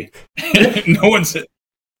 okay, hey,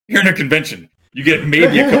 you're in a convention. You get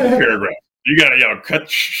maybe a couple paragraphs. You gotta,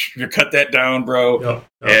 cut that down, bro. Yep.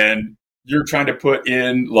 And you're trying to put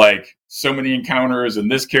in so many encounters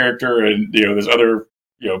and this character and this other,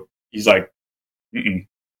 he's like,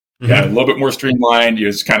 yeah, a little bit more streamlined.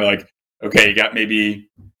 You're just kind of like, okay, you got maybe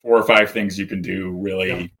 4 or 5 things you can do.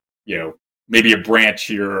 Really, maybe a branch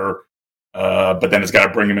here, but then it's got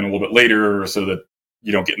to bring them in a little bit later so that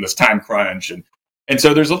you don't get in this time crunch. And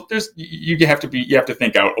so you have to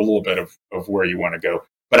think out a little bit of where you want to go.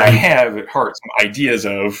 But I have at heart some ideas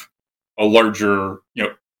of a larger,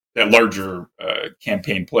 larger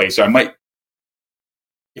campaign play. So I might,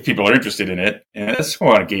 if people are interested in it, and that's what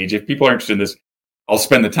I want to gauge. If people are interested in this, I'll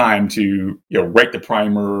spend the time to write the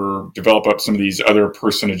primer, develop up some of these other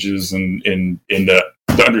personages in the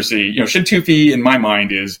Undercity. Shintufi in my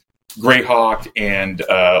mind is Greyhawk and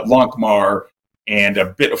Lonkmar, and a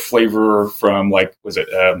bit of flavor from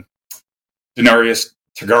Daenerys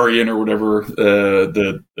Targaryen or whatever,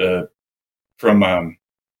 from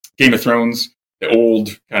Game of Thrones, the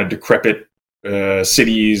old kind of decrepit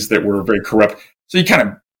cities that were very corrupt. So you kind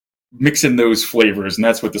of mix in those flavors, and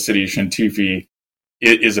that's what the city of Shintufi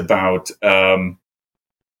is about. I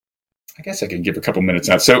guess I can give a couple minutes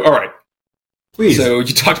out. So, all right. Please. So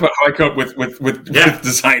you talked about how I come up with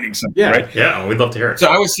designing something, right? Yeah, we'd love to hear it. So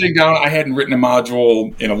I was sitting down. I hadn't written a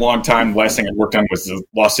module in a long time. The last thing I worked on was the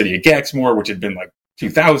Lost City of Gaxmore, which had been like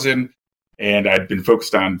 2000, and I'd been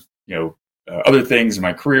focused on other things in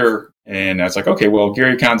my career. And I was like, okay, well,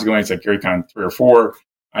 Gary Con's going. It's like Gary Con 3 or 4.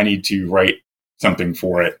 I need to write something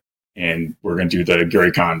for it, and we're going to do the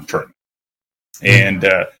Gary Con tournament. And so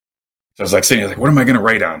I was like sitting there, like, what am I going to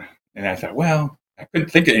write on? And I thought, well, I couldn't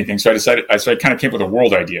think of anything, so I decided. So I kind of came up with a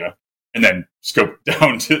world idea, and then scoped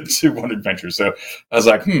down to one adventure. So I was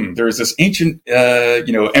like, there was this ancient,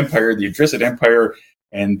 empire, the Idrisid Empire,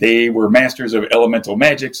 and they were masters of elemental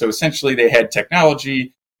magic. So essentially, they had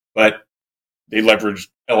technology, but they leveraged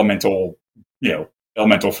elemental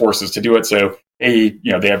forces to do it. So they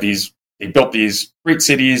built these great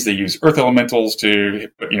cities. They use earth elementals to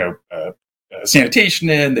put, sanitation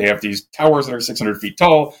in. They have these towers that are 600 feet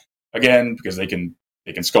tall. Again, because they can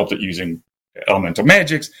sculpt it using elemental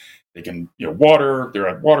magics. They can water. There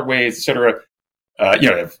are waterways, etc.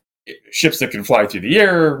 Have ships that can fly through the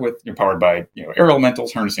air with powered by air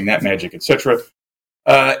elementals, harnessing that magic, etc.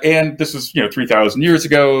 And this was 3,000 years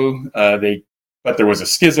ago. But there was a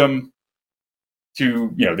schism.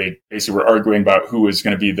 They basically were arguing about who was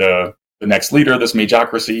going to be the next leader of this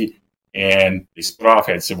magocracy, and they split off,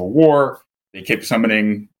 had civil war. They kept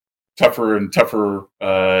summoning tougher and tougher,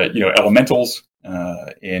 elementals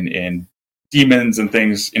and demons and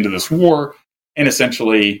things into this war. And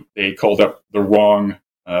essentially, they called up the wrong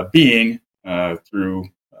being through.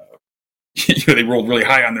 They rolled really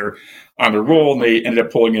high on their roll, and they ended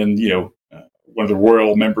up pulling in, one of the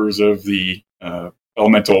royal members of the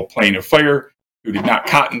elemental plane of fire, who did not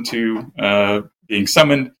cotton to being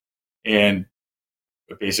summoned, and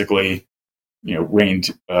basically,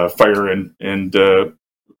 rained fire and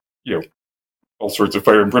all sorts of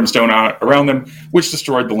fire and brimstone around them, which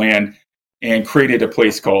destroyed the land and created a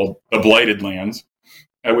place called the Blighted Lands,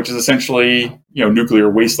 which is essentially nuclear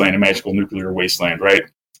wasteland, a magical nuclear wasteland. Right?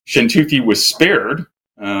 Shintufi was spared.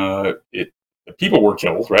 The people were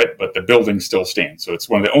killed, right? But the building still stands. So it's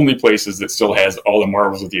one of the only places that still has all the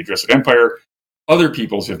marvels of the Idrisid Empire. Other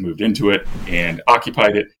peoples have moved into it and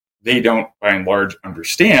occupied it. They don't, by and large,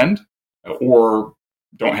 understand or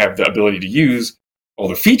don't have the ability to use all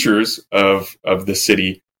the features of the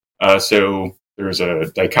city. So there's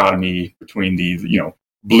a dichotomy between the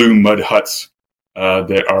blue mud huts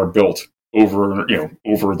that are built over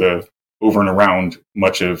and around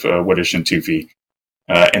much of what is Shintufi.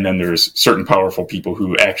 And then there's certain powerful people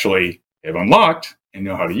who actually have unlocked and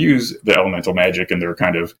know how to use the elemental magic, and they're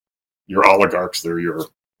kind of your oligarchs. They're your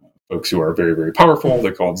folks who are very, very powerful.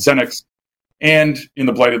 They're called Xenix. And in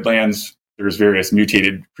the Blighted Lands, there's various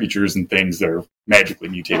mutated creatures and things that are magically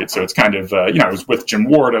mutated. So it's kind of, I was with Jim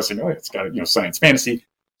Ward. I was saying, it's got, science fantasy.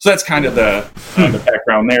 So that's kind of the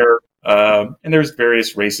background there. And there's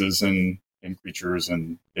various races and creatures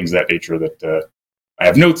and things of that nature that I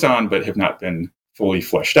have notes on, but have not been fully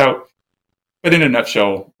fleshed out. But in a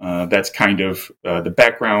nutshell, that's kind of the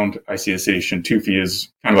background. I see the city of Shintufi as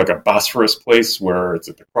kind of like a Bosphorus place where it's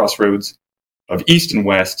at the crossroads of East and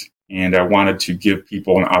West. And I wanted to give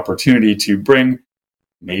people an opportunity to bring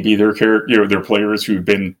maybe their their players who've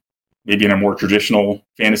been maybe in a more traditional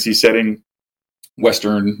fantasy setting,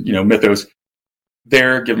 Western, mythos.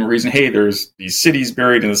 There, give them a reason. Hey, there's these cities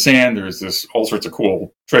buried in the sand. There's this all sorts of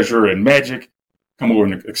cool treasure and magic. Come over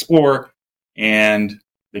and explore, and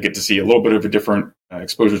they get to see a little bit of a different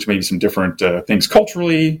exposure to maybe some different things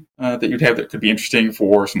culturally that you'd have that could be interesting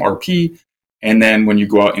for some RP. And then when you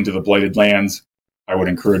go out into the Blighted Lands, I would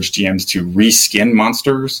encourage GMs to reskin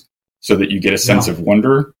monsters so that you get a sense of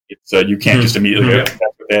wonder. It's you can't just immediately go, that's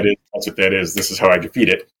what that is. That's what that is. This is how I defeat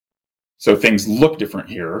it. So things look different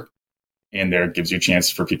here, and there gives you a chance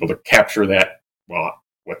for people to capture that. Well,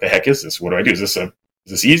 what the heck is this? What do I do? Is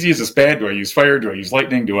this easy? Is this bad? Do I use fire? Do I use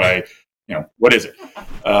lightning? Do I, what is it?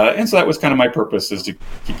 And so that was kind of my purpose, is to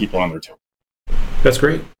keep people on their toes. That's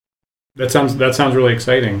great. That sounds really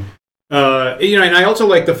exciting. And I also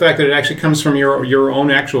like the fact that it actually comes from your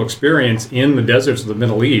own actual experience in the deserts of the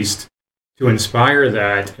Middle East to inspire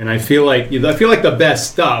that. And I feel like the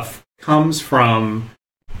best stuff comes from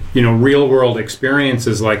real world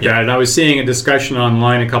experiences like that. And I was seeing a discussion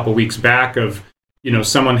online a couple weeks back of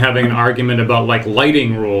someone having an argument about like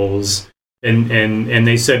lighting rules, and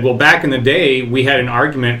they said, well, back in the day we had an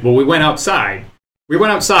argument. Well, we went outside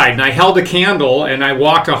and I held a candle and I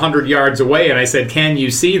walked 100 yards away and I said, can you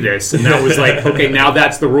see this? And that was like, okay, now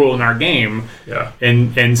that's the rule in our game. Yeah.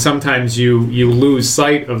 And sometimes you lose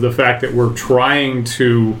sight of the fact that we're trying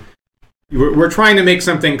to make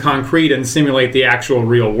something concrete and simulate the actual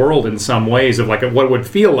real world in some ways of like what it would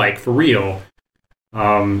feel like for real.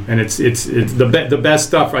 And it's the best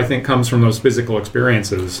stuff, I think, comes from those physical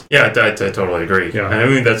experiences. Yeah, I totally agree. Yeah. I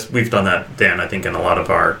mean, we've done that, Dan, I think, in a lot of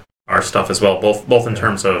our stuff as well, both in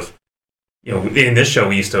terms of, in this show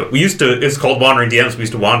we used to it's called Wandering DMs. We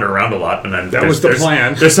used to wander around a lot, and then that was the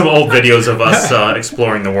plan. There's some old videos of us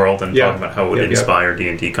exploring the world and talking about how it would inspire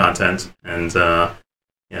D&D content, and that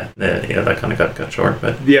kind of got short,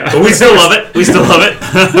 but but we still love it. That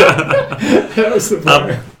was the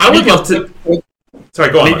plan. I would love to. Sorry,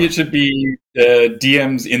 go on. Maybe it should be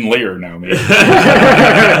DMs in layer now. Maybe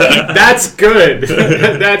that's good.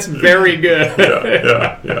 That's very good.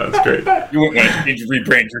 Yeah, that's great. You wouldn't want to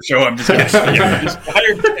rebrand your show. I'm just kidding. Just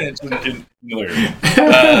hire DMs in layer.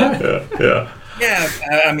 Yeah.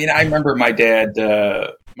 I mean, I remember my dad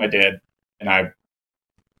and I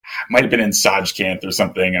might have been in Sajkant or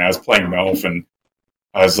something, and I was playing Melf, and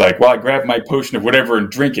I was like, well, I grabbed my potion of whatever and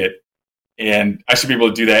drink it. And I should be able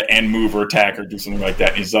to do that and move or attack or do something like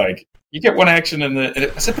that. And he's like, you get one action and I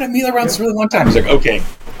said, but I mean around this a really long time. He's like, okay.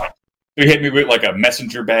 So he hit me with like a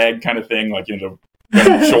messenger bag kind of thing, like,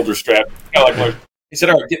 shoulder strap. He said,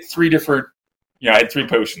 all right, get 3 different, I had 3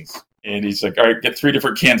 potions. And he's like, all right, get 3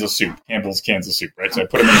 different cans of soup, Campbell's cans of soup, right? So I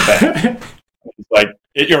put them in the bag. He's like,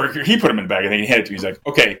 he put them in the bag and then he handed it to me. He's like,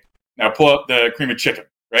 okay, now pull out the cream of chicken,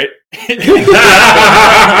 right?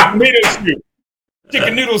 Tomato soup.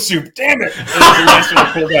 Chicken noodle soup, damn it!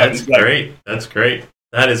 That's great. That's great.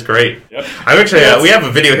 That is great. Yep. I actually we have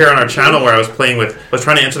a video here on our channel where I was trying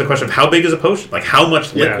to answer the question of how big is a potion, like how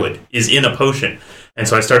much liquid is in a potion, and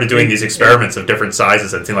so I started doing these experiments of different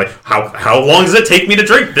sizes and seeing like how long does it take me to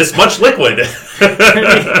drink this much liquid?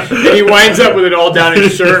 and he winds up with it all down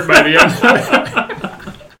his shirt by the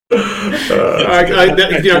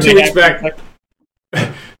end. 2 weeks back.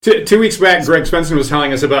 2 weeks back, Greg Svensson was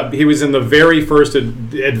telling us about he was in the very first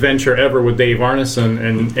adventure ever with Dave Arneson,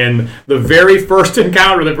 and the very first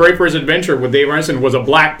encounter, the very first adventure with Dave Arneson was a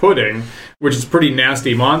black pudding, which is a pretty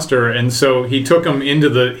nasty monster, and so he took him into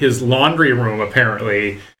his laundry room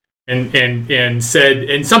apparently, and said,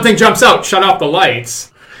 and something jumps out, shut off the lights.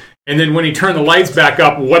 And then when he turned the lights back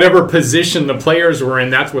up, whatever position the players were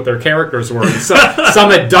in, that's what their characters were.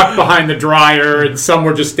 Some had ducked behind the dryer, and some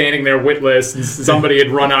were just standing there witless, and somebody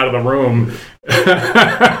had run out of the room.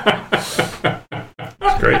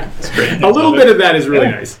 It's great. A little bit of that is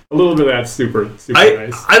really nice. A little bit of that's super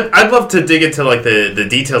nice. I'd love to dig into like the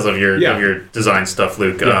details of your design stuff,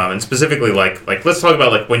 Luke, and specifically like let's talk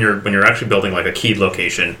about like when you're actually building like a keyed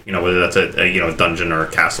location, whether that's a dungeon or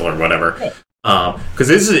a castle or whatever. Yeah. Because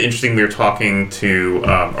this is interesting. We were talking to,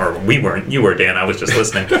 or we weren't. You were, Dan. I was just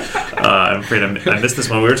listening. I'm afraid I missed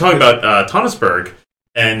this one. We were talking about Tonnesburg,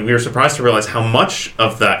 and we were surprised to realize how much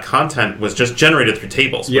of that content was just generated through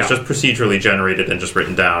tables. It was just procedurally generated and just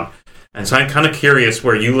written down. And so I'm kind of curious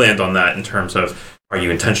where you land on that in terms of, are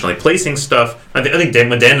you intentionally placing stuff? I think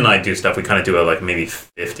when Dan and I do stuff, we kind of do a like maybe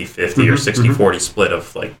 50-50 or 60-40 split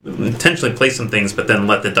of like intentionally place some things, but then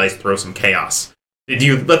let the dice throw some chaos. Do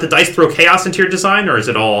you let the dice throw chaos into your design, or is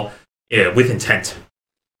it all with intent?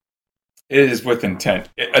 It is with intent.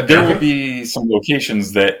 There will be some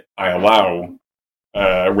locations that I allow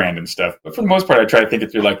random stuff, but for the most part, I try to think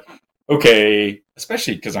it through. Like, okay,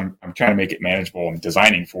 especially because I'm trying to make it manageable. I'm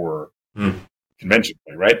designing for convention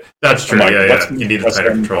play, right? That's true. Like, You need the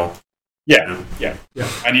tighter control. Yeah.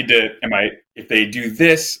 I need to. If they do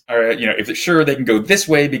this, or if it's sure they can go this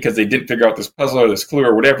way because they didn't figure out this puzzle or this clue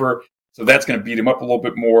or whatever. So that's going to beat them up a little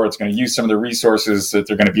bit more. It's going to use some of the resources that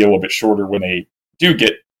they're going to be a little bit shorter when they do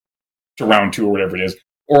get to round 2 or whatever it is.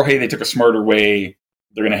 Or, hey, they took a smarter way.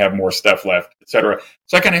 They're going to have more stuff left, etc.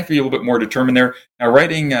 So I kind of have to be a little bit more determined there. Now,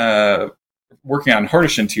 working on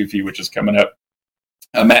Hardishan Tufi, which is coming up,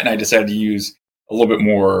 Matt and I decided to use a little bit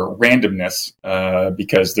more randomness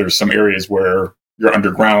because there's some areas where you're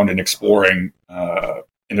underground and exploring, and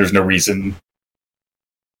there's no reason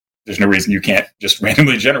you can't just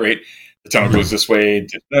randomly generate. The tunnel goes this way.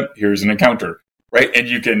 Here's an encounter, right? And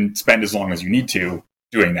you can spend as long as you need to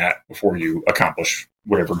doing that before you accomplish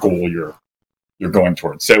whatever goal you're going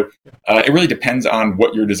towards. So it really depends on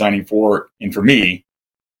what you're designing for. And for me,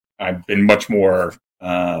 I've been much more,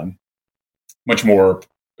 I've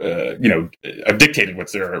dictated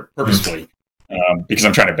what's there purposefully because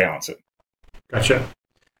I'm trying to balance it. Gotcha.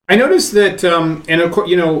 I noticed that, and of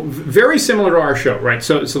course, very similar to our show, right?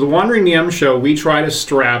 So the Wandering DM show, we try to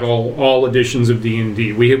straddle all editions of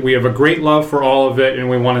D&D. We have a great love for all of it, and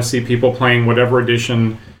we want to see people playing whatever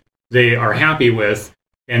edition they are happy with.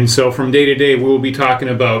 And so from day to day, we will be talking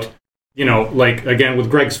about, like, again, with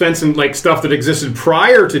Greg Svensson, like stuff that existed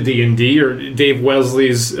prior to D&D, or Dave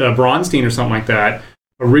Wesley's Bronstein or something like that,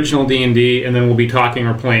 original D&D, and then we'll be talking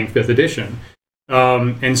or playing 5th edition.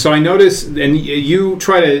 And so I noticed, and you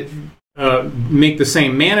try to make the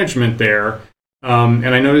same management there, and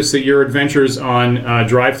I noticed that your adventures on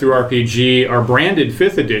Drive-Thru RPG are branded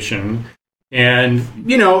 5th edition, and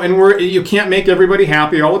you can't make everybody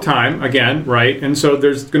happy all the time, again, right? And so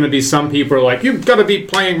there's going to be some people who are like, you've got to be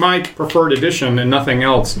playing my preferred edition and nothing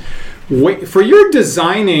else. For your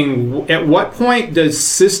designing, at what point does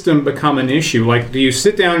system become an issue? Like, do you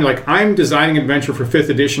sit down and like, I'm designing an adventure for 5th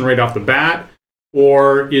edition right off the bat?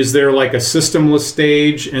 Or is there like a systemless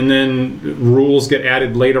stage and then rules get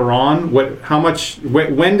added later on? When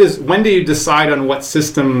do you decide on what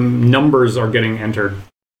system numbers are getting entered?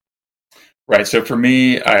 Right. So for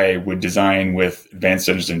me, I would design with Advanced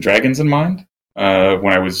Dungeons and Dragons in mind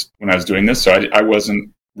when I was doing this. So I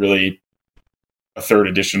wasn't really a 3rd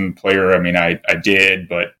edition player. I mean, I did,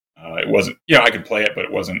 but it wasn't. I could play it, but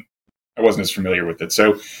I wasn't as familiar with it.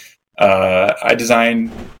 So I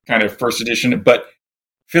designed kind of 1st edition, but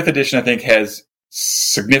 5th edition I think has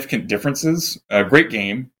significant differences. Great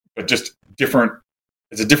game, but just different.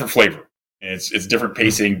 It's a different flavor. It's different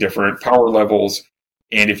pacing, different power levels.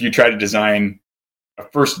 And if you try to design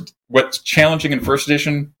what's challenging in 1st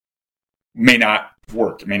edition may not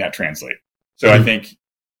work. It may not translate. So I think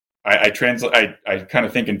I kind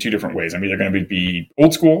of think in 2 different ways. I'm either going to be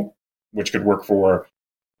old school, which could work for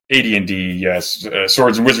AD&D, yes,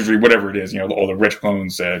 Swords and Wizardry, whatever it is, all the rich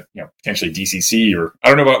clones, potentially DCC, or I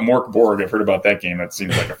don't know about Mork Borg. I've heard about that game. That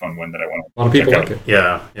seems like a fun one that I want to. A lot of people like it.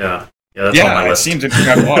 Yeah. That's on my list. It seems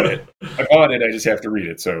interesting. I bought it. I just have to read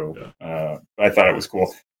it. So I thought it was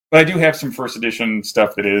cool. But I do have some 1st edition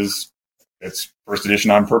stuff it's 1st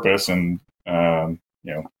edition on purpose, and I don't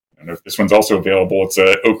know if this one's also available. It's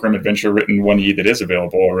a Okrim adventure written 1E that is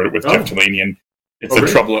available. I wrote it with Jeff Talanian. It's The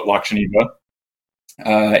Trouble at Loch Geneva.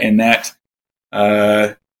 And that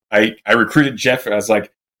I recruited Jeff. I was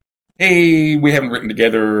like, hey, we haven't written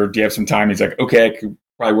together. Do you have some time? He's like, okay, I could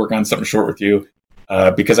probably work on something short with you.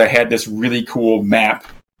 Because I had this really cool map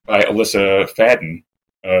by Alyssa Fadden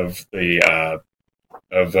of the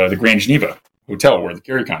Grand Geneva Hotel where the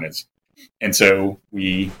GaryCon is. And so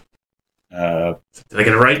we did I get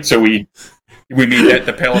it right? So we made that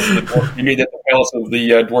the palace of the dwarf,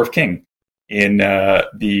 Dwarf King in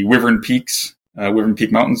the Wyvern Peaks. Wyvern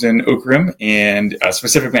Peak Mountains in Okrim, and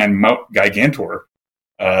specifically on Mount Gigantor,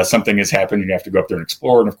 something has happened. You have to go up there and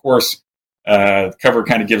explore. And of course, the cover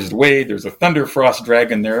kind of gives it away. There's a Thunderfrost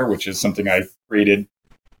dragon there, which is something I created,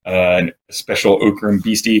 a special Okrim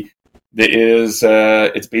beastie that is,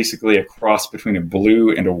 it's basically a cross between a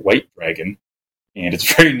blue and a white dragon. And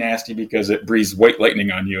it's very nasty because it breathes white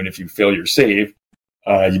lightning on you, and if you fail your save,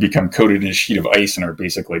 you become coated in a sheet of ice and are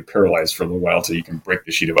basically paralyzed for a little while till you can break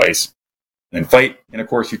the sheet of ice. Then fight, and of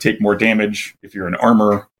course you take more damage if you're in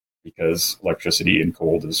armor because electricity and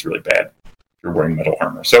cold is really bad if you're wearing metal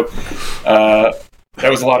armor. So that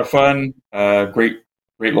was a lot of fun. Great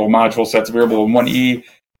little module sets available in 1E.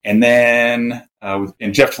 And then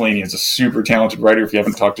and Jeff Talanian is a super talented writer. If you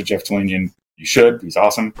haven't talked to Jeff Talanian, you should. He's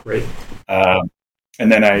awesome. Great.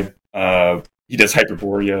 And then he does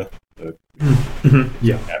Hyperborea.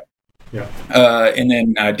 Yeah. And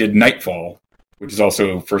then I did Nightfall, which is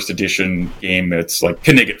also 1st edition game. It's like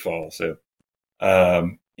Knigget Fall. So,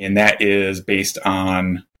 and that is based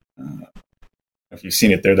on, if you've seen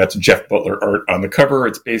it there, that's Jeff Butler art on the cover.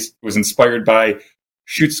 It was inspired by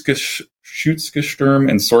Schutzgesturm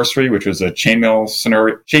and Sorcery, which was a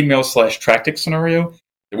chainmail / Tractic scenario.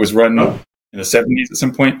 It was run in the 70s at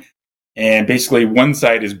some point. And basically one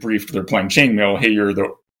side is briefed. They're playing chainmail. Hey, you're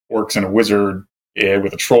the orcs and a wizard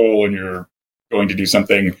with a troll and you're going to do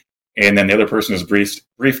something. And then the other person is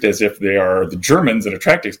briefed as if they are the Germans in a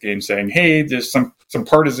Tractics game saying, hey, there's some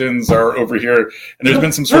partisans are over here. And there's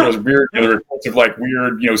been some sort of weird reports of like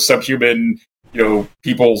weird, subhuman,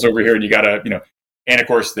 peoples over here. And you gotta, and of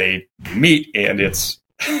course they meet and it's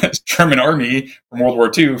German army from World War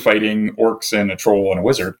II fighting orcs and a troll and a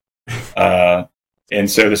wizard. And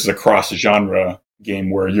so this is a cross genre game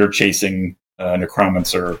where you're chasing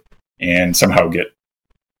Necromancer and somehow get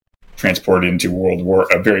transported into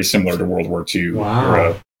very similar to World War II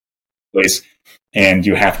place, and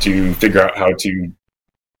you have to figure out how to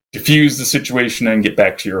diffuse the situation and get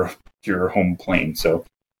back to your home plane. So,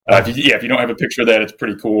 if you don't have a picture of that, it's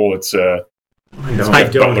pretty cool. It's I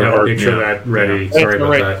don't have a picture of that ready. Yeah. Sorry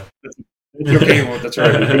about that. It's okay. Well, that's all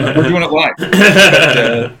right. We're doing it live.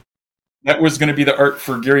 But, that was going to be the art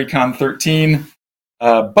for GaryCon 13,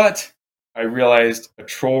 but I realized a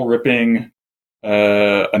troll ripping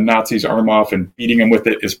a Nazi's arm off and beating him with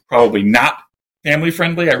it is probably not family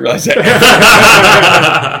friendly. I realized that.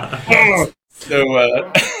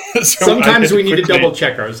 So sometimes we need to double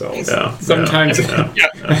check ourselves. Yeah, sometimes, I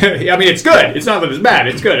mean, it's good. It's not that it's bad.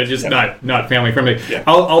 It's good. It's just not family friendly. Yeah.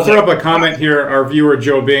 I'll throw up a comment here. Our viewer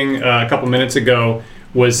Joe Bing a couple minutes ago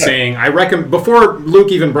was saying, I recommend, before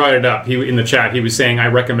Luke even brought it up, in the chat, he was saying, I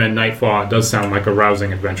recommend Nightfall. It does sound like a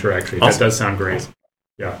rousing adventure, actually. Awesome. That does sound great.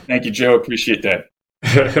 Yeah. Thank you, Joe. Appreciate that.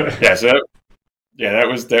 That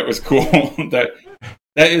was cool.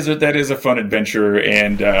 that is a fun adventure.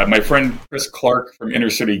 And my friend Chris Clark from Inner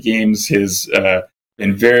City Games has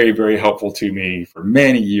been very, very helpful to me for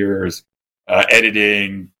many years,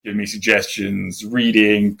 editing, giving me suggestions,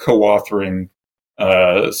 reading, co-authoring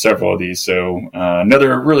several of these. So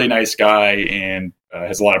another really nice guy, and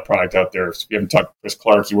has a lot of product out there. So if you haven't talked to Chris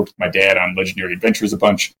Clark, he worked with my dad on Legendary Adventures a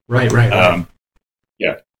bunch. Right.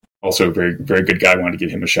 Yeah, also a very, very good guy. I wanted to give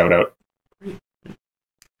him a shout out.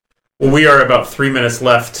 Well, we are about 3 minutes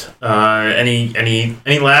left.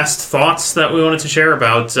 Any last thoughts that we wanted to share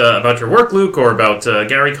about your work, Luke, or about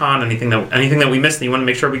GaryCon? Anything that we missed that you want to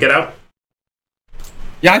make sure we get out?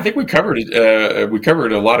 Yeah, I think we covered it. We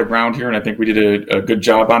covered a lot of ground here, and I think we did a good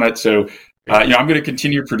job on it. So, I'm going to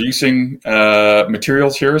continue producing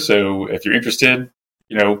materials here. So, if you're interested,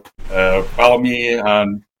 follow me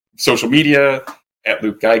on social media at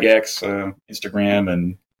Luke Gygax, Instagram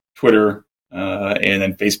and Twitter, and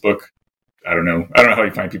then Facebook. I don't know how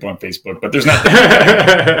you find people on Facebook, but there's not.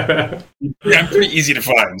 I'm pretty easy to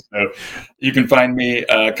find. So you can find me.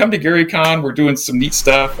 Come to GaryCon. We're doing some neat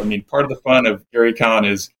stuff. I mean, part of the fun of GaryCon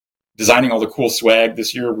is designing all the cool swag.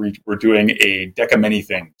 This year, we're doing a Deck of Many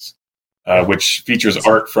Things, which features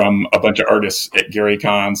art from a bunch of artists at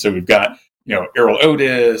GaryCon. So we've got Errol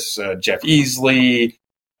Otis, Jeff Easley,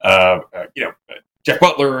 Jeff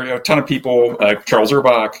Butler, a ton of people, Charles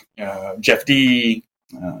Urbach, Jeff D.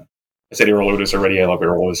 I said Errol Otis already. I love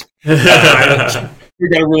Errol Otis.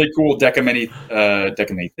 We've got a really cool deck of many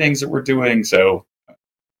things that we're doing. So,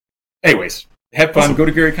 anyways, have fun. Awesome. Go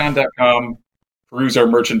to GaryCon.com, peruse our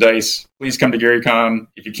merchandise. Please come to GaryCon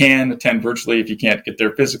if you can. Attend virtually if you can't get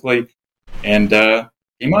there physically. And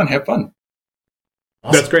game on, have fun.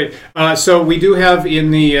 Awesome. That's great. So we do have in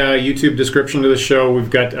the YouTube description of the show, we've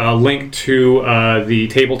got a link to the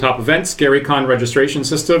tabletop events GaryCon registration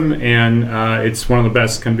system, and it's one of the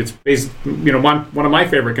best. It's one of my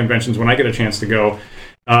favorite conventions when I get a chance to go.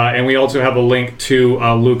 And we also have a link to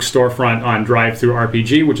Luke's storefront on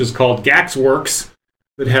DriveThruRPG, which is called Gaxworks,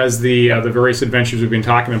 that has the various adventures we've been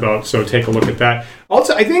talking about. So take a look at that.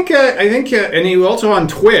 Also, I think, and you also on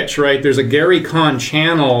Twitch, right? There's a GaryCon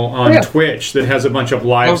channel on Twitch that has a bunch of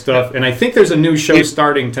live stuff, and I think there's a new show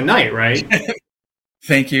starting tonight, right?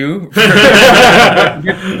 Thank you.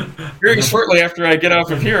 Very shortly after I get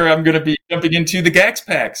off of here, I'm going to be jumping into the Gax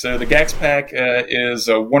Pack. So the Gax Pack is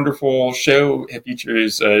a wonderful show. It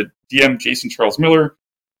features DM Jason Charles Miller,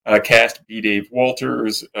 cast B. Dave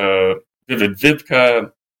Walters, Vivid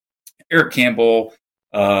Vivka, Eric Campbell,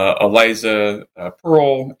 Eliza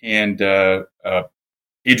Pearl, and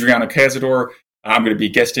Adriana Cazador. I'm going to be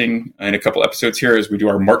guesting in a couple episodes here as we do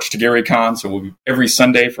our March to GaryCon. So we'll be every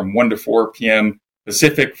Sunday from 1 to 4 p.m.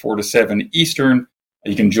 Pacific, 4 to 7 Eastern.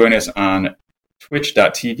 You can join us on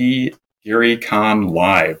twitch.tv, GaryCon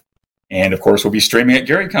Live. And, of course, we'll be streaming at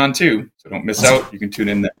GaryCon, too. So don't miss out. You can tune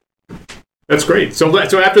in there. That's great. So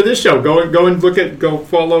after this show, go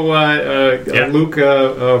follow Luke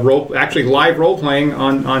live role playing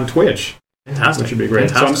on Twitch. Fantastic, which would be great.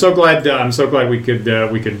 Fantastic. So I'm so glad we could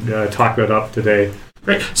talk that up today.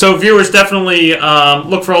 Great. So viewers, definitely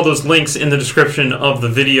look for all those links in the description of the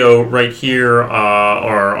video right here,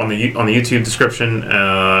 or on the YouTube description,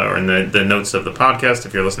 or in the notes of the podcast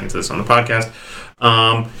if you're listening to this on the podcast.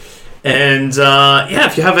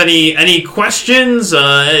 If you have any questions,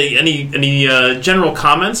 any general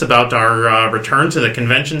comments about our return to the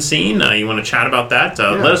convention scene, you want to chat about that,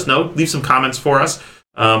 let us know. Leave some comments for us.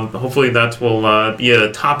 Hopefully that will be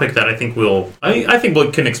a topic that I think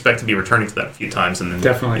we can expect to be returning to that a few times in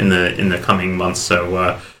the coming months.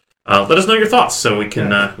 So let us know your thoughts so we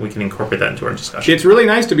can incorporate that into our discussion. It's really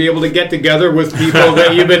nice to be able to get together with people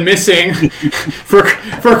that you've been missing for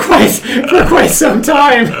quite some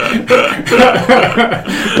time,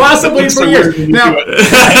 possibly for years. Now,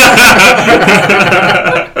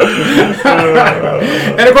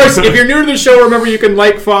 and of course, if you're new to the show, remember you can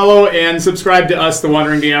like, follow, and subscribe to us, the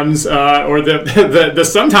Wandering DMs, or the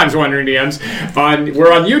sometimes Wandering DMs.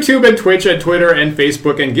 We're on YouTube and Twitch and Twitter and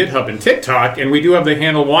Facebook and GitHub and TikTok, and we do have the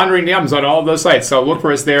handle Wandering DMs on all of those sites. So look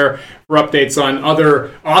for us there for updates on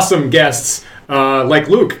other awesome guests like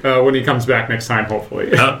Luke when he comes back next time,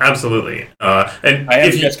 hopefully. Absolutely. And I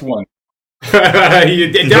have just one.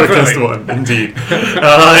 You definitely one, indeed.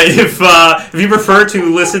 If you prefer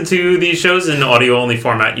to listen to these shows in audio-only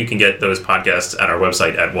format, you can get those podcasts at our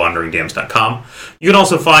website at wanderingdams.com. You can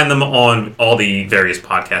also find them on all the various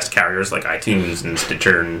podcast carriers like iTunes and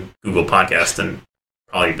Stitcher and Google Podcast and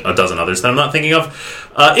probably a dozen others that I'm not thinking of.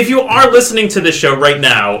 If you are listening to this show right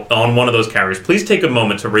now on one of those carriers, please take a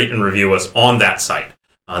moment to rate and review us on that site.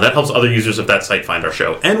 That helps other users of that site find our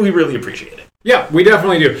show, and we really appreciate it. Yeah, we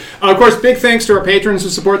definitely do. Of course, big thanks to our patrons who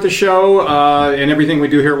support the show and everything we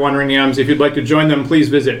do here at Wandering DMs. If you'd like to join them, please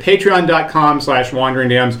visit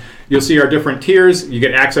patreon.com/wanderingdms. You'll see our different tiers. You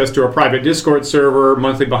get access to our private Discord server,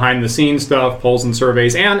 monthly behind-the-scenes stuff, polls and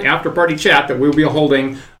surveys, and after-party chat that we'll be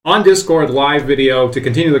holding on Discord live video to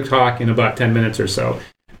continue the talk in about 10 minutes or so.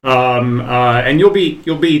 And you'll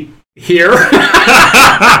be here.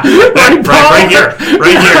 right here,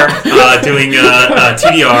 doing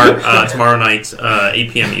TDR tomorrow night, 8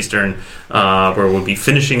 p.m. Eastern, where we'll be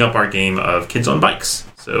finishing up our game of Kids on Bikes.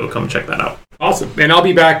 So come check that out. Awesome. And I'll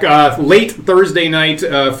be back late Thursday night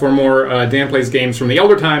for more Dan Plays games from the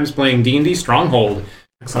Elder Times, playing D&D Stronghold.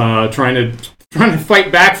 Trying to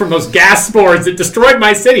fight back from those gas spores that destroyed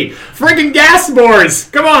my city. Friggin' gas spores!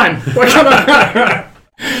 Come on!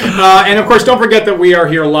 And of course, don't forget that we are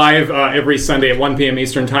here live every Sunday at 1 p.m.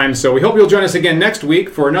 Eastern Time. So we hope you'll join us again next week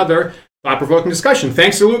for another thought-provoking discussion.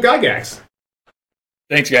 Thanks to Luke Gygax.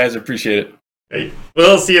 Thanks, guys. I appreciate it. Hey,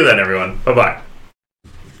 we'll see you then, everyone. Bye-bye.